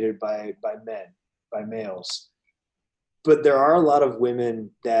dominated by men, by males. But there are a lot of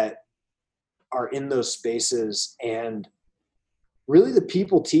women that are in those spaces, and really the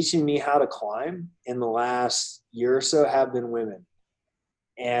people teaching me how to climb in the last year or so have been women.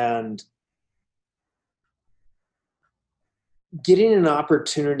 And getting an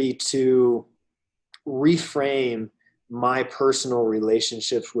opportunity to reframe my personal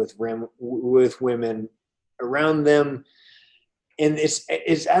relationships with women around them. And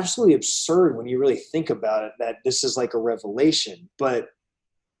it's absolutely absurd when you really think about it, that this is like a revelation, but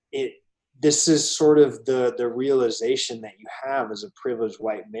this is sort of the realization that you have as a privileged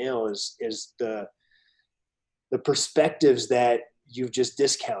white male is the perspectives that you've just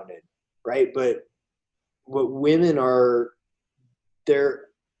discounted, right? But what women are, they're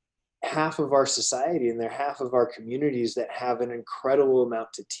half of our society, and they're half of our communities that have an incredible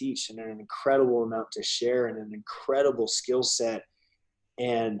amount to teach and an incredible amount to share and an incredible skill set.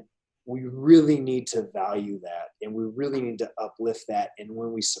 And we really need to value that, and we really need to uplift that. And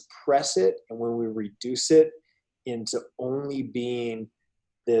when we suppress it and when we reduce it into only being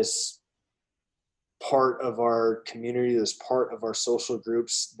this part of our community, this part of our social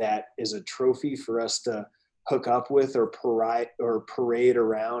groups that is a trophy for us to hook up with or parade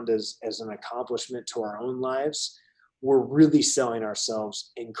around as an accomplishment to our own lives, we're really selling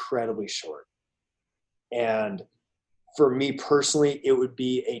ourselves incredibly short. And for me personally, it would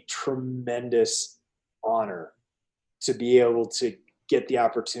be a tremendous honor to be able to get the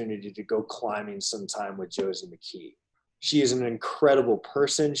opportunity to go climbing sometime with Josie McKee. She is an incredible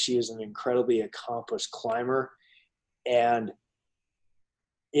person. She is an incredibly accomplished climber. And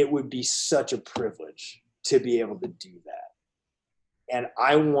it would be such a privilege to be able to do that. And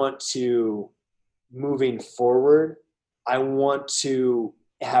I want to, moving forward, I want to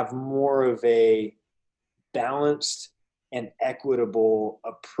have more of a balanced and equitable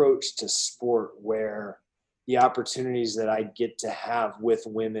approach to sport, where the opportunities that I get to have with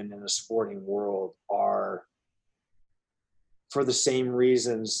women in the sporting world are for the same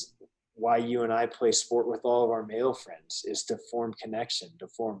reasons why you and I play sport with all of our male friends, is to form connection, to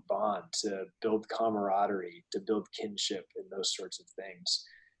form bond, to build camaraderie, to build kinship, and those sorts of things.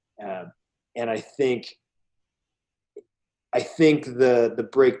 And I think the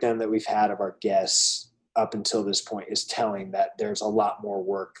breakdown that we've had of our guests up until this point is telling, that there's a lot more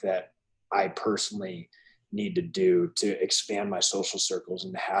work that I personally need to do to expand my social circles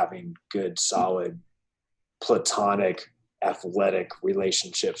and having good, solid, platonic, athletic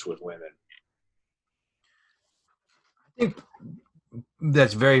relationships with women. I think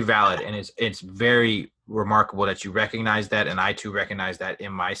that's very valid, and it's very remarkable that you recognize that, and I too recognize that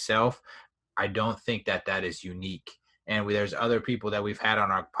in myself. I don't think that is unique, and there's other people that we've had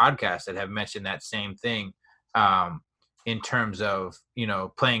on our podcast that have mentioned that same thing, in terms of, you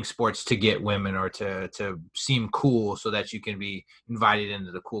know, playing sports to get women or to seem cool so that you can be invited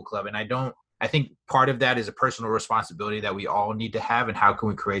into the cool club. And I think part of that is a personal responsibility that we all need to have, and how can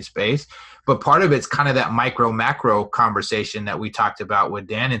we create space. But part of it's kind of that micro macro conversation that we talked about with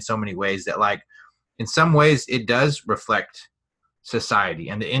Dan in so many ways, that like in some ways it does reflect society,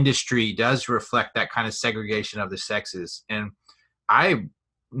 and the industry does reflect that kind of segregation of the sexes. And I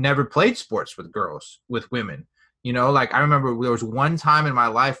never played sports with women. You know, like I remember there was one time in my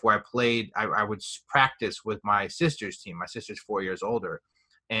life where I would practice with my sister's team. My sister's 4 years older.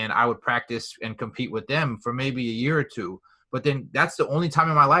 And I would practice and compete with them for maybe a year or two. But then that's the only time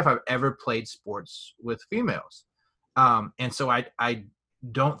in my life I've ever played sports with females. And so I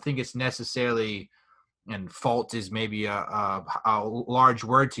don't think it's necessarily, and fault is maybe a large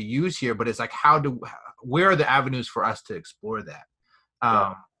word to use here, but it's like, where are the avenues for us to explore that?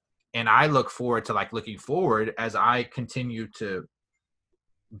 Yeah. And I look forward to looking forward as I continue to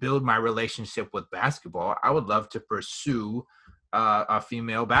build my relationship with basketball. I would love to pursue a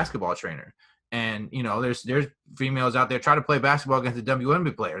female basketball trainer. And, you know, there's females out there try to play basketball against a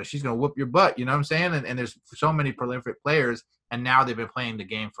WNBA player. She's going to whoop your butt. You know what I'm saying? And there's so many prolific players. And now they've been playing the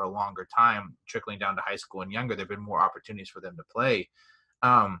game for a longer time, trickling down to high school and younger. There've been more opportunities for them to play.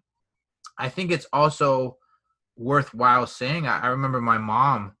 I think it's also worthwhile saying, I remember my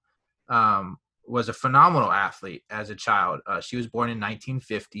mom was a phenomenal athlete as a child. She was born in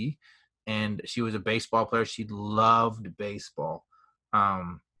 1950. And she was a baseball player. She loved baseball.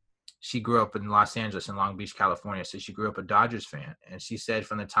 She grew up in Los Angeles and Long Beach, California. So she grew up a Dodgers fan. And she said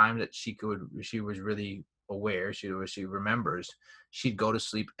from the time that she was really aware, she remembers, she'd go to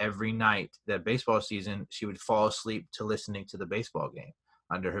sleep every night. That baseball season, she would fall asleep to listening to the baseball game.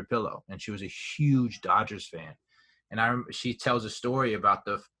 under her pillow. And she was a huge Dodgers fan. And she tells a story about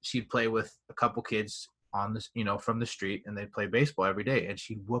she'd play with a couple kids on this, from the street, and they'd play baseball every day, and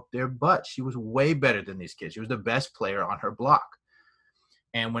she whooped their butt. She was way better than these kids. She was the best player on her block.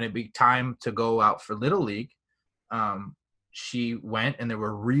 And when it be time to go out for Little League, she went, and there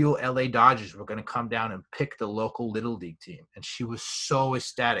were real LA Dodgers were going to come down and pick the local Little League team. And she was so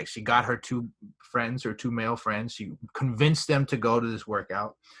ecstatic. She got her two male friends. She convinced them to go to this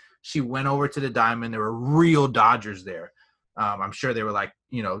workout. She went over to the diamond. There were real Dodgers there. I'm sure they were like,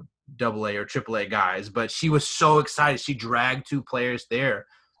 AA or AAA guys, but she was so excited. She dragged two players there.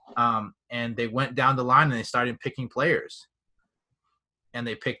 And they went down the line and they started picking players. And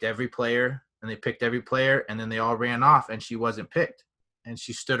they picked every player. And then they all ran off, and she wasn't picked. And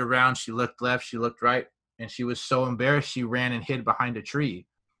she stood around, she looked left, she looked right, and she was so embarrassed she ran and hid behind a tree.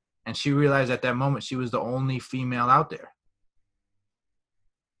 And she realized at that moment she was the only female out there.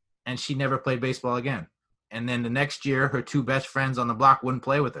 And she never played baseball again. And then the next year, her two best friends on the block wouldn't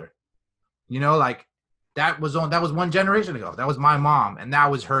play with her. That was one generation ago. That was my mom, and that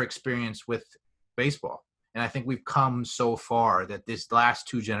was her experience with baseball. And I think we've come so far that this last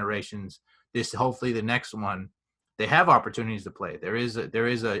two generations, hopefully the next one, they have opportunities to play. There is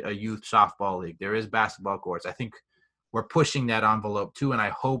a youth softball league. There is basketball courts. I think we're pushing that envelope too. And I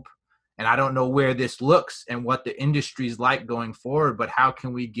hope, and I don't know where this looks and what the industry's like going forward, but how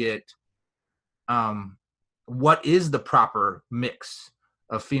can we get, what is the proper mix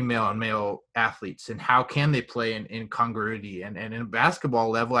of female and male athletes, and how can they play in congruity? And in a basketball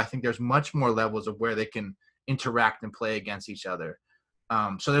level, I think there's much more levels of where they can interact and play against each other.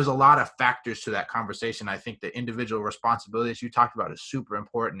 So there's a lot of factors to that conversation. I think the individual responsibilities you talked about is super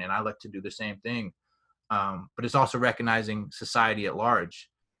important, and I like to do the same thing. But it's also recognizing society at large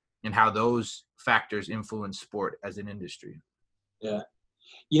and how those factors influence sport as an industry. Yeah.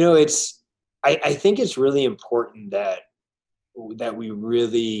 I think it's really important that we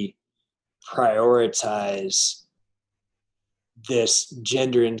really prioritize this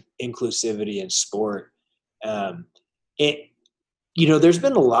gender inclusivity in sport. There's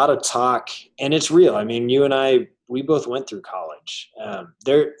been a lot of talk, and it's real. I mean, you and I, we both went through college.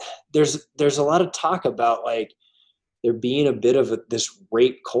 There's a lot of talk about like there being a bit of this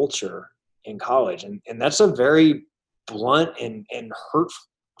rape culture in college, and that's a very blunt and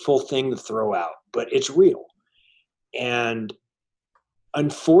hurtful thing to throw out, but it's real. And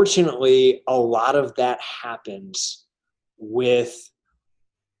unfortunately, a lot of that happens with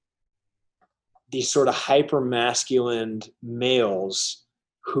these sort of hyper-masculine males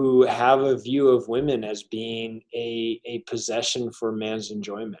who have a view of women as being a possession for man's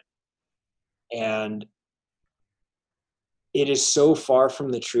enjoyment. And it is so far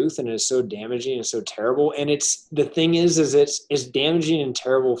from the truth, and it is so damaging and so terrible. And the thing is it's damaging and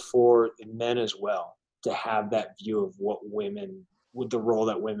terrible for men as well to have that view of with the role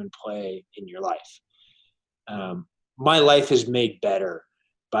that women play in your life. My life is made better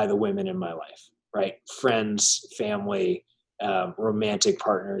by the women in my life, right? Friends, family, romantic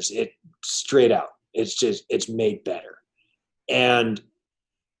partners, it straight out. It's made better. And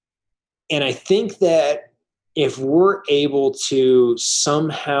I think that if we're able to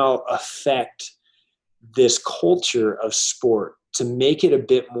somehow affect this culture of sport to make it a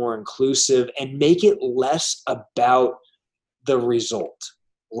bit more inclusive and make it less about the result,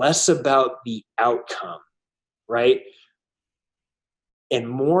 less about the outcome, right? And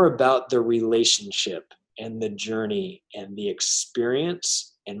more about the relationship and the journey and the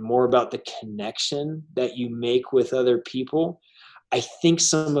experience, and more about the connection that you make with other people, I think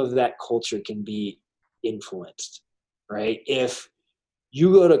some of that culture can be influenced, right? If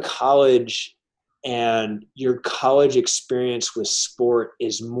you go to college and your college experience with sport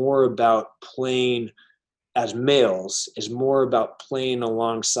is more about playing as males, is more about playing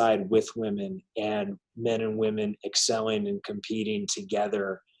alongside with women, and men and women excelling and competing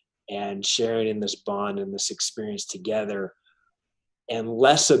together and sharing in this bond and this experience together, and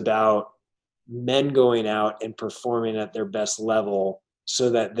less about men going out and performing at their best level so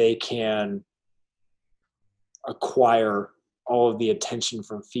that they can acquire all of the attention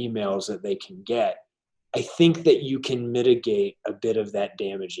from females that they can get, I think that you can mitigate a bit of that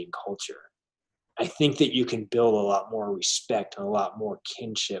damaging culture. I think that you can build a lot more respect and a lot more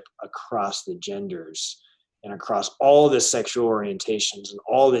kinship across the genders and across all the sexual orientations and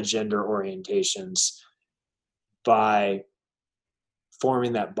all the gender orientations by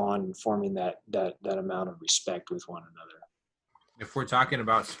forming that bond and forming that amount of respect with one another. If we're talking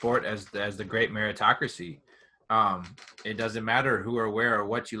about sport as the great meritocracy, it doesn't matter who or where or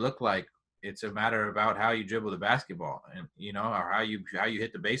what you look like. it's a matter about how you dribble the basketball, and or how you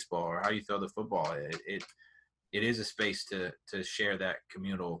hit the baseball, or how you throw the football. It is a space to share that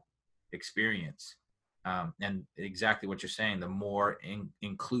communal experience, and exactly what you're saying. The more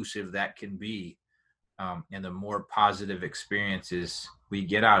inclusive that can be, and the more positive experiences we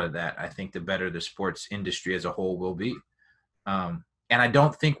get out of that, I think the better the sports industry as a whole will be. And I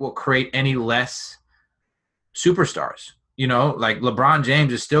don't think we'll create any less superstars. Like LeBron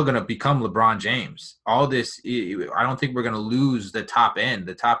James is still going to become LeBron James. All this, I don't think we're going to lose the top end.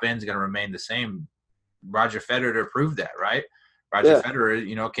 The top end is going to remain the same. Roger Federer proved that, right? Roger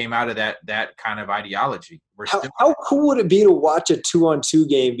Federer, came out of that kind of ideology. How cool would it be to watch a 2-on-2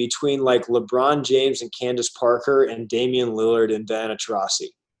 game between like LeBron James and Candace Parker and Damian Lillard and Diana Taurasi?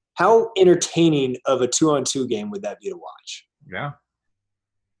 How entertaining of a 2-on-2 game would that be to watch? Yeah,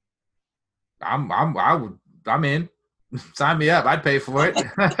 I'm in. Sign me up. I'd pay for it.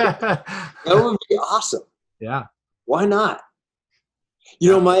 That would be awesome. Yeah. Why not?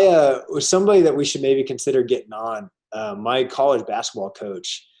 My somebody that we should maybe consider getting on. My college basketball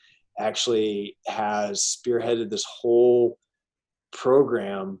coach actually has spearheaded this whole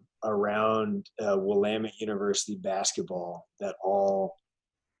program around Willamette University basketball that all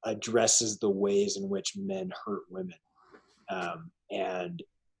addresses the ways in which men hurt women. And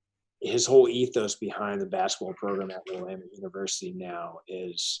his whole ethos behind the basketball program at Willamette University now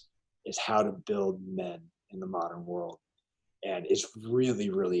is how to build men in the modern world. And it's really,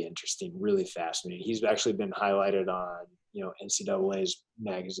 really interesting, really fascinating. He's actually been highlighted on, NCAA's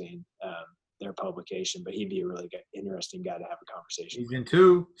magazine, their publication, but he'd be a really interesting guy to have a conversation with.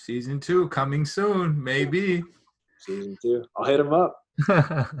 Season two coming soon, maybe. Season 2. I'll hit him up.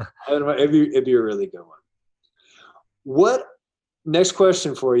 It'd be a really good one. Next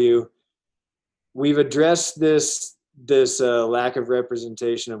question for you. We've addressed this lack of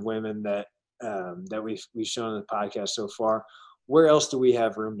representation of women that we've shown on the podcast so far. Where else do we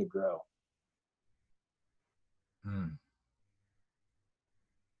have room to grow?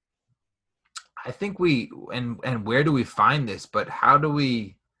 I think and where do we find this? But how do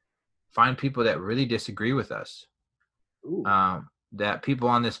we find people that really disagree with us? That people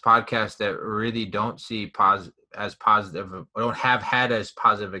on this podcast that really don't see as positive, or don't have had as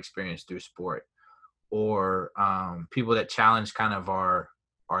positive experience through sport, or people that challenge kind of our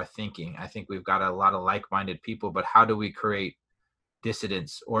thinking. I think we've got a lot of like-minded people, but how do we create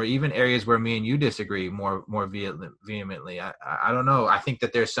dissidents, or even areas where me and you disagree more vehemently? I don't know. I think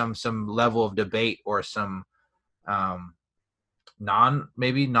that there's some level of debate, or some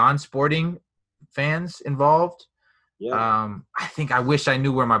non-sporting fans involved. Yeah. I wish I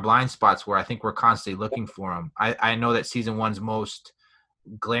knew where my blind spots were. I think we're constantly looking for them. I know that season 1's most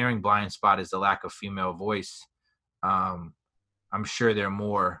glaring blind spot is the lack of female voice. I'm sure there are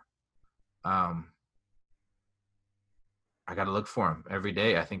more. I got to look for them every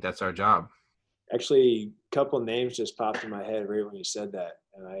day. I think that's our job. Actually, a couple of names just popped in my head right when you said that.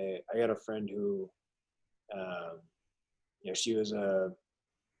 And I got a friend who, she was a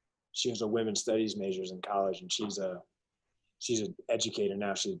women's studies majors in college, and she's an educator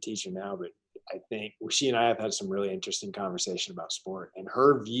now. She's a teacher now, but I think she and I have had some really interesting conversation about sport, and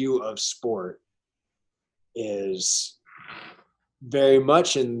her view of sport is very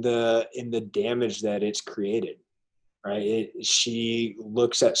much in the damage that it's created. Right. She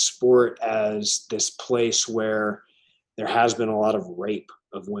looks at sport as this place where there has been a lot of rape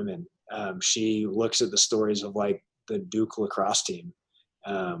of women. She looks at the stories of like the Duke lacrosse team,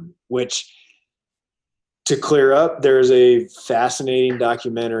 which, to clear up, there's a fascinating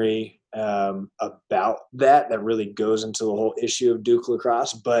documentary about that really goes into the whole issue of Duke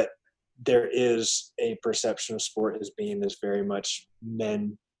lacrosse. But there is a perception of sport as being this very much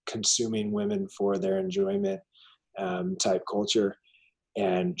men consuming women for their enjoyment type culture,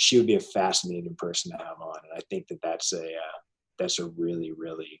 and she would be a fascinating person to have on. And I think that's a really,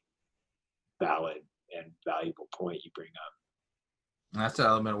 really valid and valuable point you bring up. That's the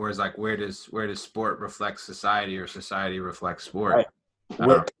element where it's like, where does sport reflect society, or society reflects sport?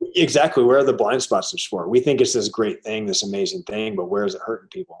 Right. Exactly. Where are the blind spots of sport? We think it's this great thing, this amazing thing, but where is it hurting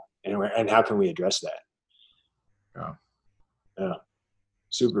people? And how can we address that? Yeah.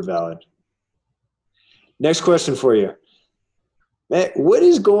 Super valid. Next question for you. Matt, what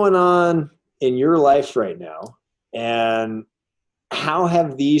is going on in your life right now? And how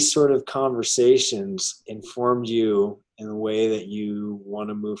have these sort of conversations informed you in the way that you want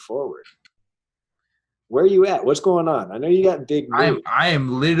to move forward? Where are you at? What's going on? I know you got big moves. I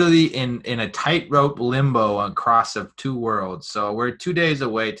am literally in a tightrope limbo across of two worlds. So we're 2 days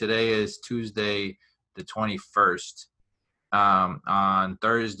away. Today is Tuesday, the 21st. On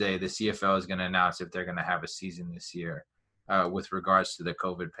Thursday, the CFL is going to announce if they're going to have a season this year with regards to the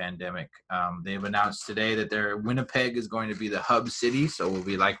COVID pandemic. They've announced today that their Winnipeg is going to be the hub city. So it will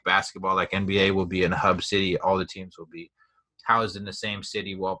be like basketball, like NBA will be in a hub city. All the teams will be housed in the same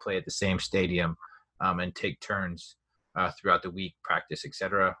city, will play at the same stadium, and take turns throughout the week, practice,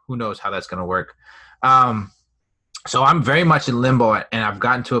 etc. Who knows how that's going to work. So I'm very much in limbo, and I've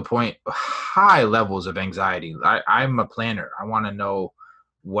gotten to a point, high levels of anxiety. I'm a planner. I want to know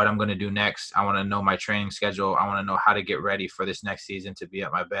what I'm going to do next. I want to know my training schedule. I want to know how to get ready for this next season to be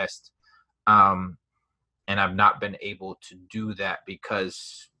at my best. And I've not been able to do that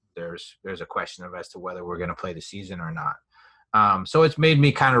because there's a question of as to whether we're going to play the season or not. So it's made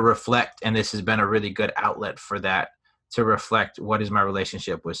me kind of reflect, and this has been a really good outlet for that, to reflect what is my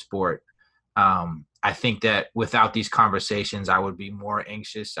relationship with sport. I think that without these conversations, I would be more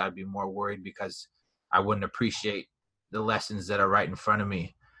anxious. I'd be more worried because I wouldn't appreciate the lessons that are right in front of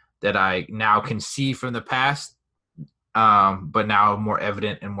me that I now can see from the past, but now more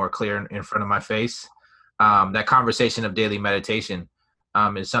evident and more clear in front of my face. That conversation of daily meditation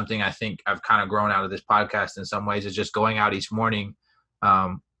is something I think I've kind of grown out of this podcast in some ways, is just going out each morning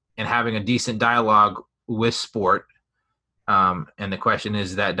and having a decent dialogue with sport. And the question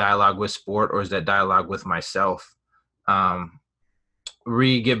is that dialogue with sport, or is that dialogue with myself?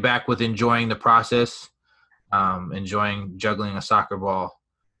 Get back with enjoying the process, enjoying juggling a soccer ball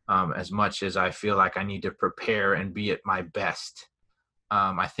as much as I feel like I need to prepare and be at my best.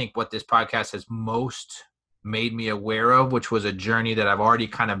 I think what this podcast has most made me aware of, which was a journey that I've already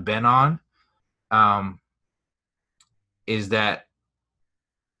kind of been on, is that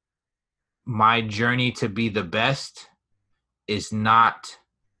my journey to be the best is not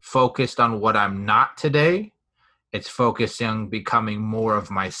focused on what I'm not today. It's focused on becoming more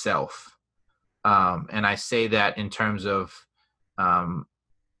of myself. And I say that in terms of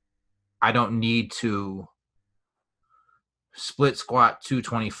I don't need to split squat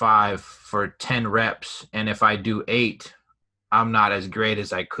 225 for 10 reps. And if I do 8, I'm not as great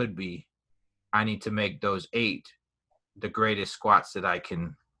as I could be. I need to make those 8 the greatest squats that I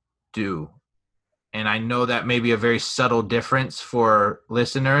can do. And I know that may be a very subtle difference for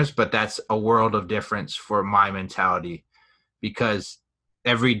listeners, but that's a world of difference for my mentality, because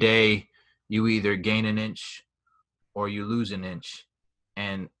every day you either gain an inch or you lose an inch.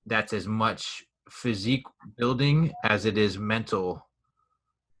 And that's as much physique building as it is mental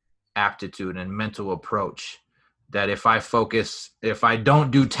aptitude and mental approach. That if I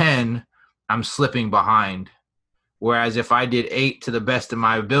don't do 10, I'm slipping behind. Whereas if I did 8 to the best of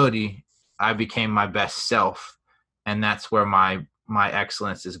my ability, I became my best self, and that's where my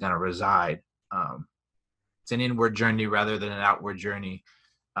excellence is going to reside. It's an inward journey rather than an outward journey.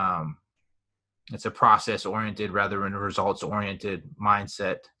 It's a process-oriented rather than a results-oriented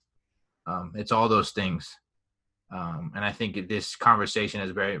mindset. It's all those things, and I think this conversation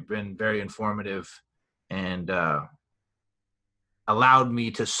has been very informative and allowed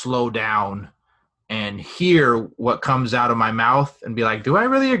me to slow down and hear what comes out of my mouth and be like, do I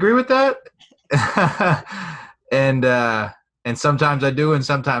really agree with that? And sometimes I do and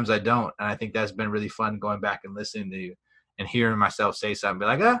sometimes I don't. And I think that's been really fun, going back and listening to you and hearing myself say something, be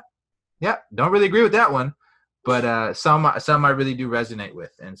like, yeah, don't really agree with that one. But some I really do resonate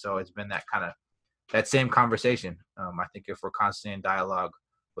with. And so it's been that same conversation. I think if we're constantly in dialogue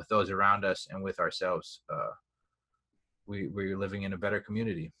with those around us and with ourselves, we're living in a better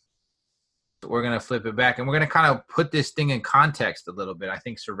community. We're going to flip it back and we're going to kind of put this thing in context a little bit. I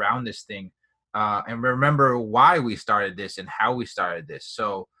think surround this thing and remember why we started this and how we started this.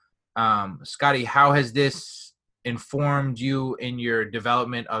 So, Scotty, how has this informed you in your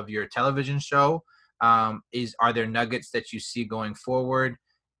development of your television show? Are there nuggets that you see going forward?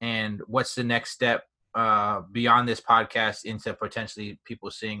 And what's the next step beyond this podcast into potentially people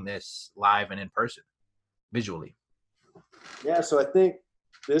seeing this live and in person, visually? Yeah, so I think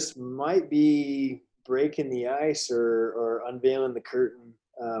this might be breaking the ice or unveiling the curtain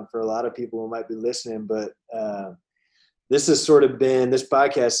for a lot of people who might be listening. But this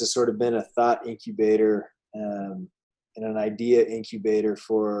podcast has sort of been a thought incubator and an idea incubator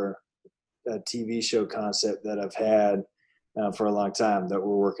for a TV show concept that I've had for a long time that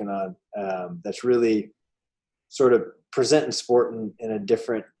we're working on. That's really sort of presenting sport in a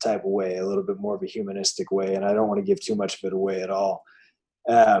different type of way, a little bit more of a humanistic way. And I don't want to give too much of it away at all.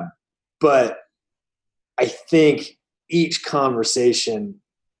 But I think each conversation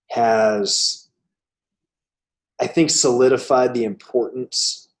has, I think, solidified the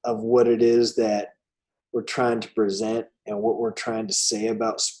importance of what it is that we're trying to present and what we're trying to say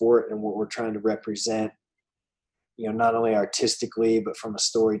about sport and what we're trying to represent, not only artistically, but from a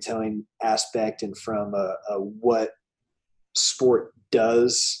storytelling aspect and from a what sport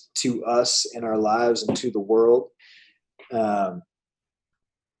does to us in our lives and to the world.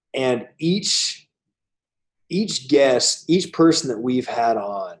 And each guest, each person that we've had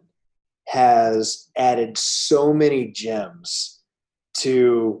on has added so many gems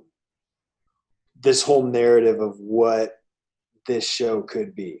to this whole narrative of what this show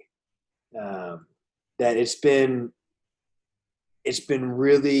could be. That it's been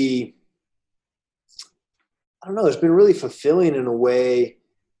really, I don't know, it's been really fulfilling in a way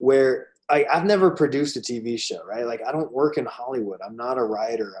where I've never produced a TV show, right? Like, I don't work in Hollywood. I'm not a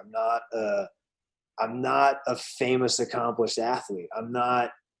writer. I'm not a famous, accomplished athlete. I'm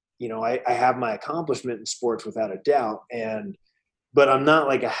not, I have my accomplishment in sports without a doubt, but I'm not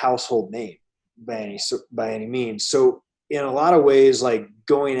like a household name by any means. So in a lot of ways, like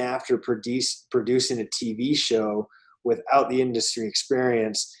going after producing a TV show without the industry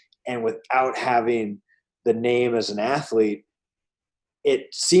experience and without having the name as an athlete,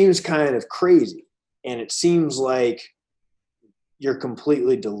 it seems kind of crazy. And it seems like you're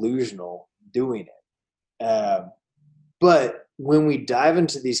completely delusional doing it. But when we dive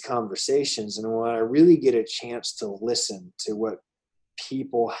into these conversations and when I really get a chance to listen to what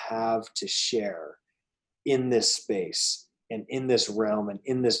people have to share in this space and in this realm and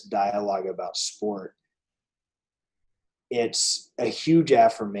in this dialogue about sport, it's a huge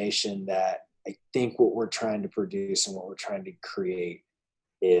affirmation that I think what we're trying to produce and what we're trying to create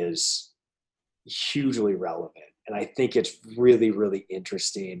is hugely relevant. And I think it's really, really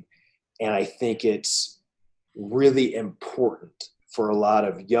interesting. And I think it's really important for a lot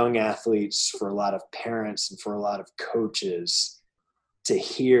of young athletes, for a lot of parents, and for a lot of coaches to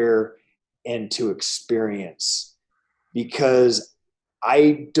hear and to experience. Because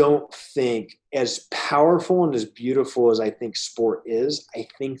I don't think, as powerful and as beautiful as I think sport is, I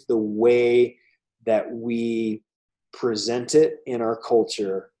think the way that we present it in our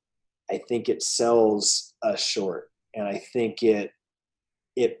culture, I think it sells us short. And I think it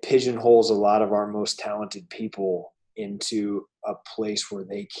pigeonholes a lot of our most talented people into a place where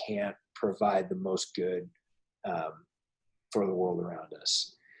they can't provide the most good for the world around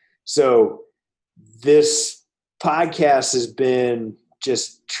us. So this podcast has been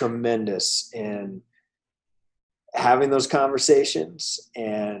just tremendous in having those conversations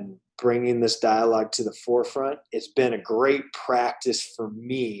and bringing this dialogue to the forefront. It's been a great practice for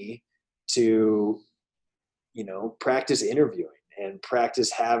me to, practice interviewing and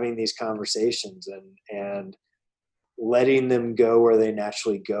practice having these conversations and letting them go where they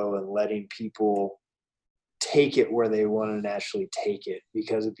naturally go and letting people take it where they want to naturally take it.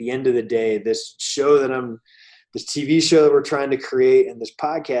 Because at the end of the day, this TV show that we're trying to create and this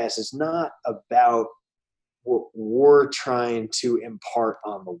podcast is not about what we're trying to impart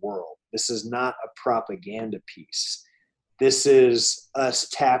on the world. This is not a propaganda piece. This is us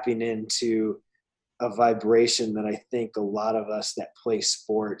tapping into a vibration that I think a lot of us that play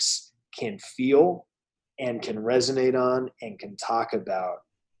sports can feel and can resonate on and can talk about.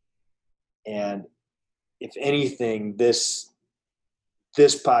 And if anything, this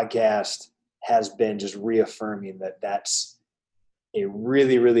podcast has been just reaffirming that that's a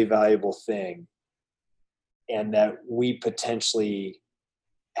really, really valuable thing, and that we potentially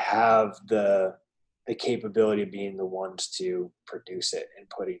have the capability of being the ones to produce it and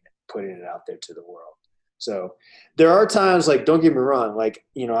putting it out there to the world. So there are times, like, don't get me wrong, like,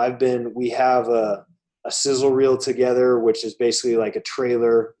 we have a sizzle reel together, which is basically like a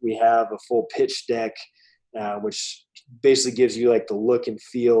trailer. We have a full pitch deck, which basically gives you like the look and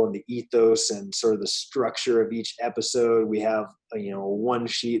feel and the ethos and sort of the structure of each episode. We have a one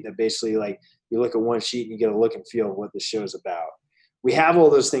sheet that basically, like, you look at one sheet and you get a look and feel of what the show's about. We have all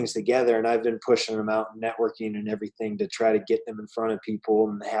those things together, and I've been pushing them out and networking and everything to try to get them in front of people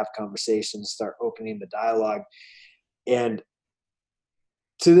and have conversations, start opening the dialogue. And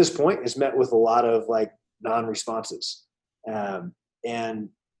to this point, it's met with a lot of like non-responses. And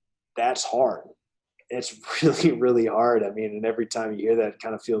that's hard. It's really, really hard. I mean, and every time you hear that, it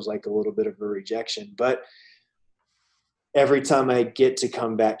kind of feels like a little bit of a rejection. But every time I get to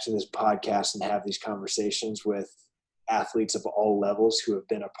come back to this podcast and have these conversations with athletes of all levels who have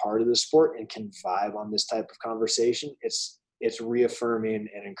been a part of the sport and can vibe on this type of conversation, it's reaffirming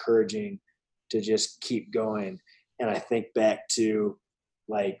and encouraging to just keep going. And I think back to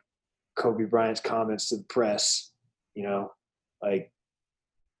like Kobe Bryant's comments to the press, like,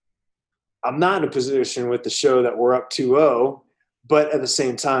 I'm not in a position with the show that we're up 2-0, but at the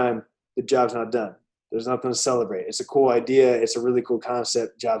same time, the job's not done. There's nothing to celebrate. It's a cool idea. It's a really cool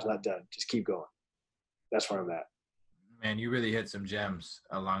concept. Job's not done. Just keep going. That's where I'm at. Man, you really hit some gems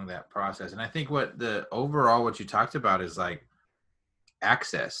along that process. And I think what you talked about is like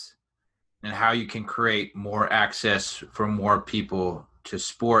access and how you can create more access for more people to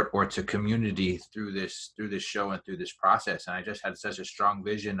sport or to community through this show and through this process. And I just had such a strong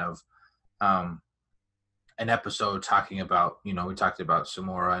vision of an episode talking about, we talked about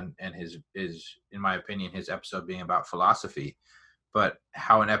Samora and his, in my opinion, his episode being about philosophy, but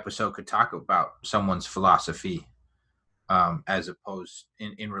how an episode could talk about someone's philosophy as opposed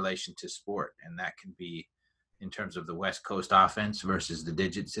in relation to sport. And that can be in terms of the West Coast offense versus the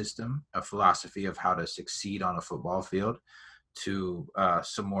digit system, a philosophy of how to succeed on a football field, to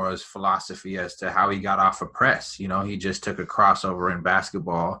Samora's philosophy as to how he got off a press. He just took a crossover in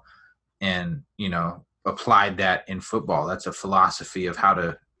basketball and, applied that in football. That's a philosophy of how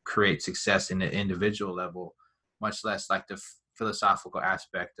to create success in the individual level, much less like the philosophical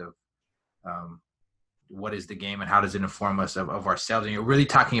aspect of what is the game and how does it inform us of ourselves. And you're really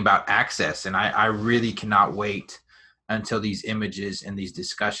talking about access. And I really cannot wait until these images and these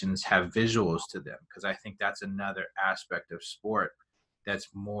discussions have visuals to them, because I think that's another aspect of sport that's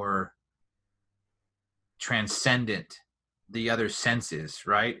more transcendent the other senses,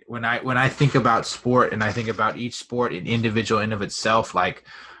 right? When I think about sport and I think about each sport in individual in of itself, like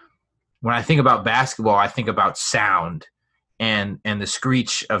when I think about basketball, I think about sound and the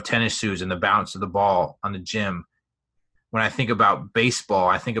screech of tennis shoes and the bounce of the ball on the gym. When I think about baseball,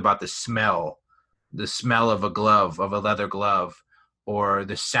 I think about the smell of a glove, of a leather glove, or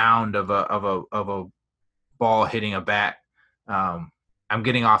the sound of a ball hitting a bat. I'm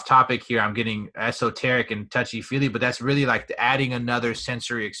getting off topic here. I'm getting esoteric and touchy-feely, but that's really like adding another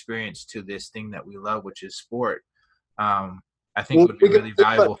sensory experience to this thing that we love, which is sport. I think would be really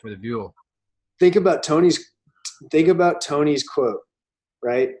valuable for the viewer. Think about Tony's quote,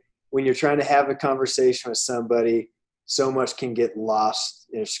 right? When you're trying to have a conversation with somebody, so much can get lost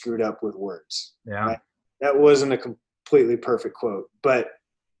and screwed up with words. Yeah. Right? That wasn't a completely perfect quote, but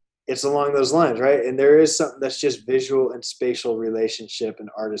it's along those lines, right? And there is something that's just visual and spatial relationship and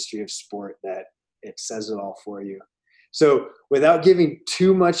artistry of sport that it says it all for you. So without giving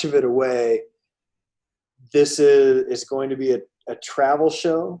too much of it away, this is going to be a travel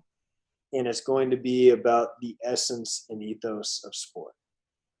show, and it's going to be about the essence and ethos of sport.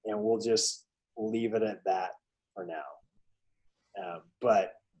 And we'll just leave it at that for now.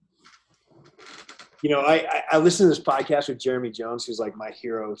 But I listened to this podcast with Jeremy Jones, who's like my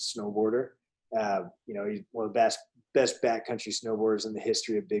hero snowboarder. He's one of the best backcountry snowboarders in the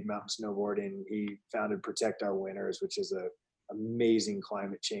history of big mountain snowboarding. He founded Protect Our Winters, which is a amazing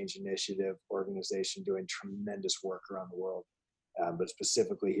climate change initiative organization doing tremendous work around the world, but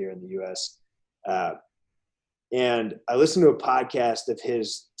specifically here in the U.S. And I listened to a podcast of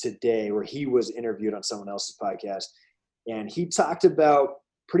his today where he was interviewed on someone else's podcast, and he talked about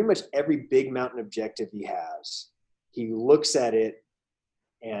pretty much every big mountain objective he has. He looks at it,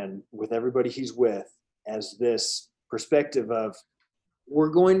 and with everybody he's with, as this perspective of, we're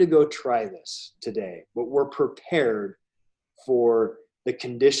going to go try this today, but we're prepared for the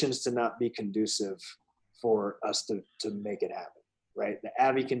conditions to not be conducive for us to make it happen, right? The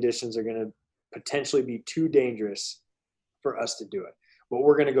Avi conditions are going to potentially be too dangerous for us to do it, but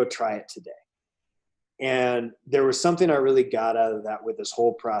we're going to go try it today. And there was something I really got out of that with this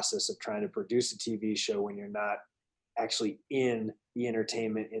whole process of trying to produce a TV show when you're not actually in the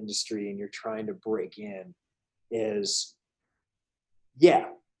entertainment industry and you're trying to break in is, yeah,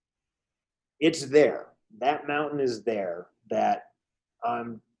 it's there. That mountain is there that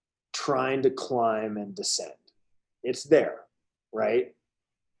I'm trying to climb and descend. It's there, right?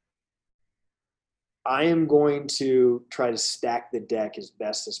 I am going to try to stack the deck as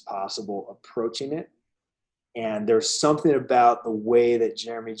best as possible approaching it. And there's something about the way that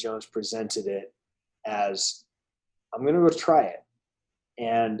Jeremy Jones presented it as, I'm going to go try it.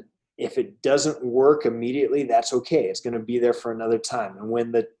 And if it doesn't work immediately, that's okay. It's going to be there for another time. And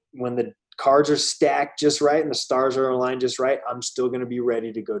when the cards are stacked just right and the stars are aligned just right, I'm still going to be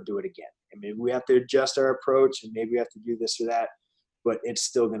ready to go do it again. And maybe we have to adjust our approach and maybe we have to do this or that, but it's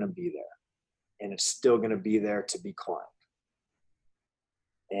still going to be there. And it's still going to be there to be climbed.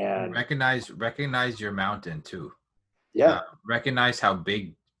 And recognize your mountain too. Yeah. Recognize how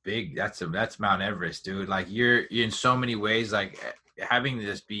big that's Mount Everest, dude. Like you're in so many ways, like having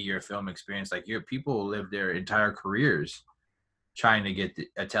this be your film experience, like people live their entire careers trying to get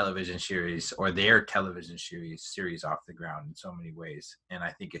a television series or their television series off the ground in so many ways. And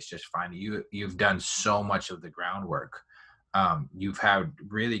I think it's just fine. You've done so much of the groundwork. You've had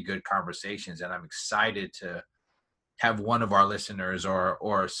really good conversations, and I'm excited to have one of our listeners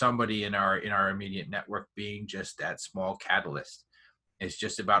or somebody in our immediate network being just that small catalyst. It's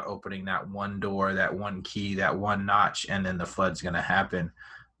just about opening that one door, that one key, that one notch, and then the flood's going to happen.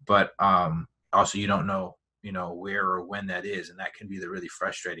 But also, you don't know, where or when that is, and that can be the really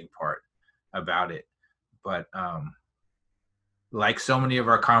frustrating part about it. But like so many of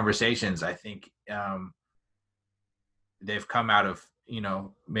our conversations, I think they've come out of,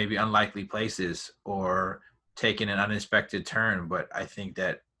 maybe unlikely places or taken an unexpected turn. But I think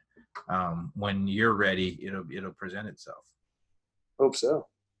that when you're ready, it'll present itself. Hope so.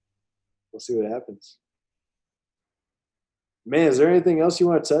 We'll see what happens. Man, is there anything else you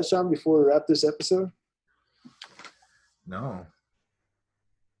want to touch on before we wrap this episode? No.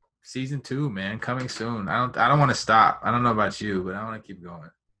 Season 2, man, coming soon. I don't want to stop. I don't know about you, but I want to keep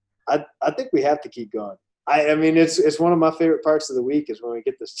going. I think we have to keep going. I mean, it's one of my favorite parts of the week is when we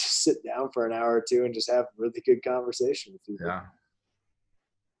get to just sit down for an hour or two and just have really good conversation with people. Yeah.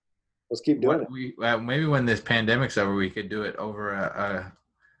 Let's keep doing it. Maybe when this pandemic's over, we could do it over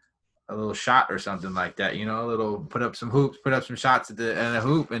a little shot or something like that. Put up some shots at a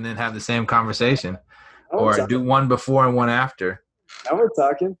hoop, and then have the same conversation, or do one before and one after. Now we're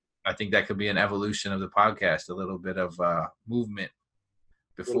talking. I think that could be an evolution of the podcast, a little bit of movement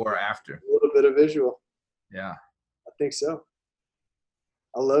before or after. A little bit of visual. Yeah. I think so.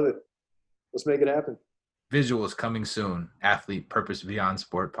 I love it. Let's make it happen. Visuals coming soon. Athlete Purpose Beyond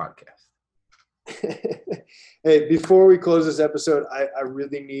Sport podcast. Hey, before we close this episode, I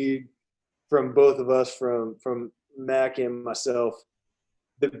really need from both of us, from Mac and myself,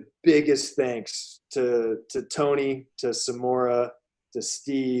 the biggest thanks to Tony, to Samora, to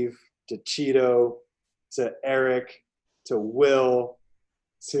Steve, to Cheeto, to Eric, to Will,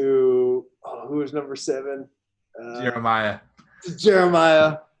 to who is number 7? Jeremiah.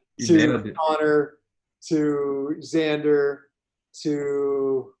 To Connor, to Xander,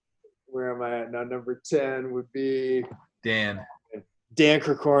 to where am I at now? Number 10 would be Dan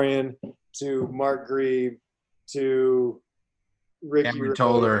Krikorian, to Mark Grieb, to Ricky Cameron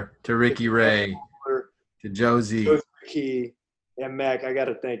Toller, to Ricky Ray, to Josie Key, and Mac. I got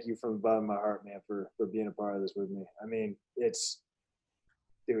to thank you from the bottom of my heart, man, for being a part of this with me. I mean, it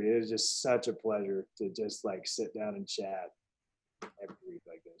is just such a pleasure to just like sit down and chat every week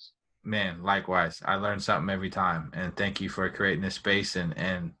like this. Man, likewise. I learn something every time, and thank you for creating this space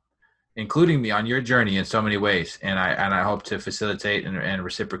and including me on your journey in so many ways. And I hope to facilitate and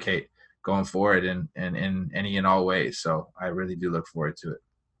reciprocate going forward in any and all ways. So I really do look forward to it.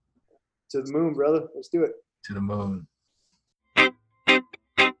 To the moon, brother. Let's do it. To the moon.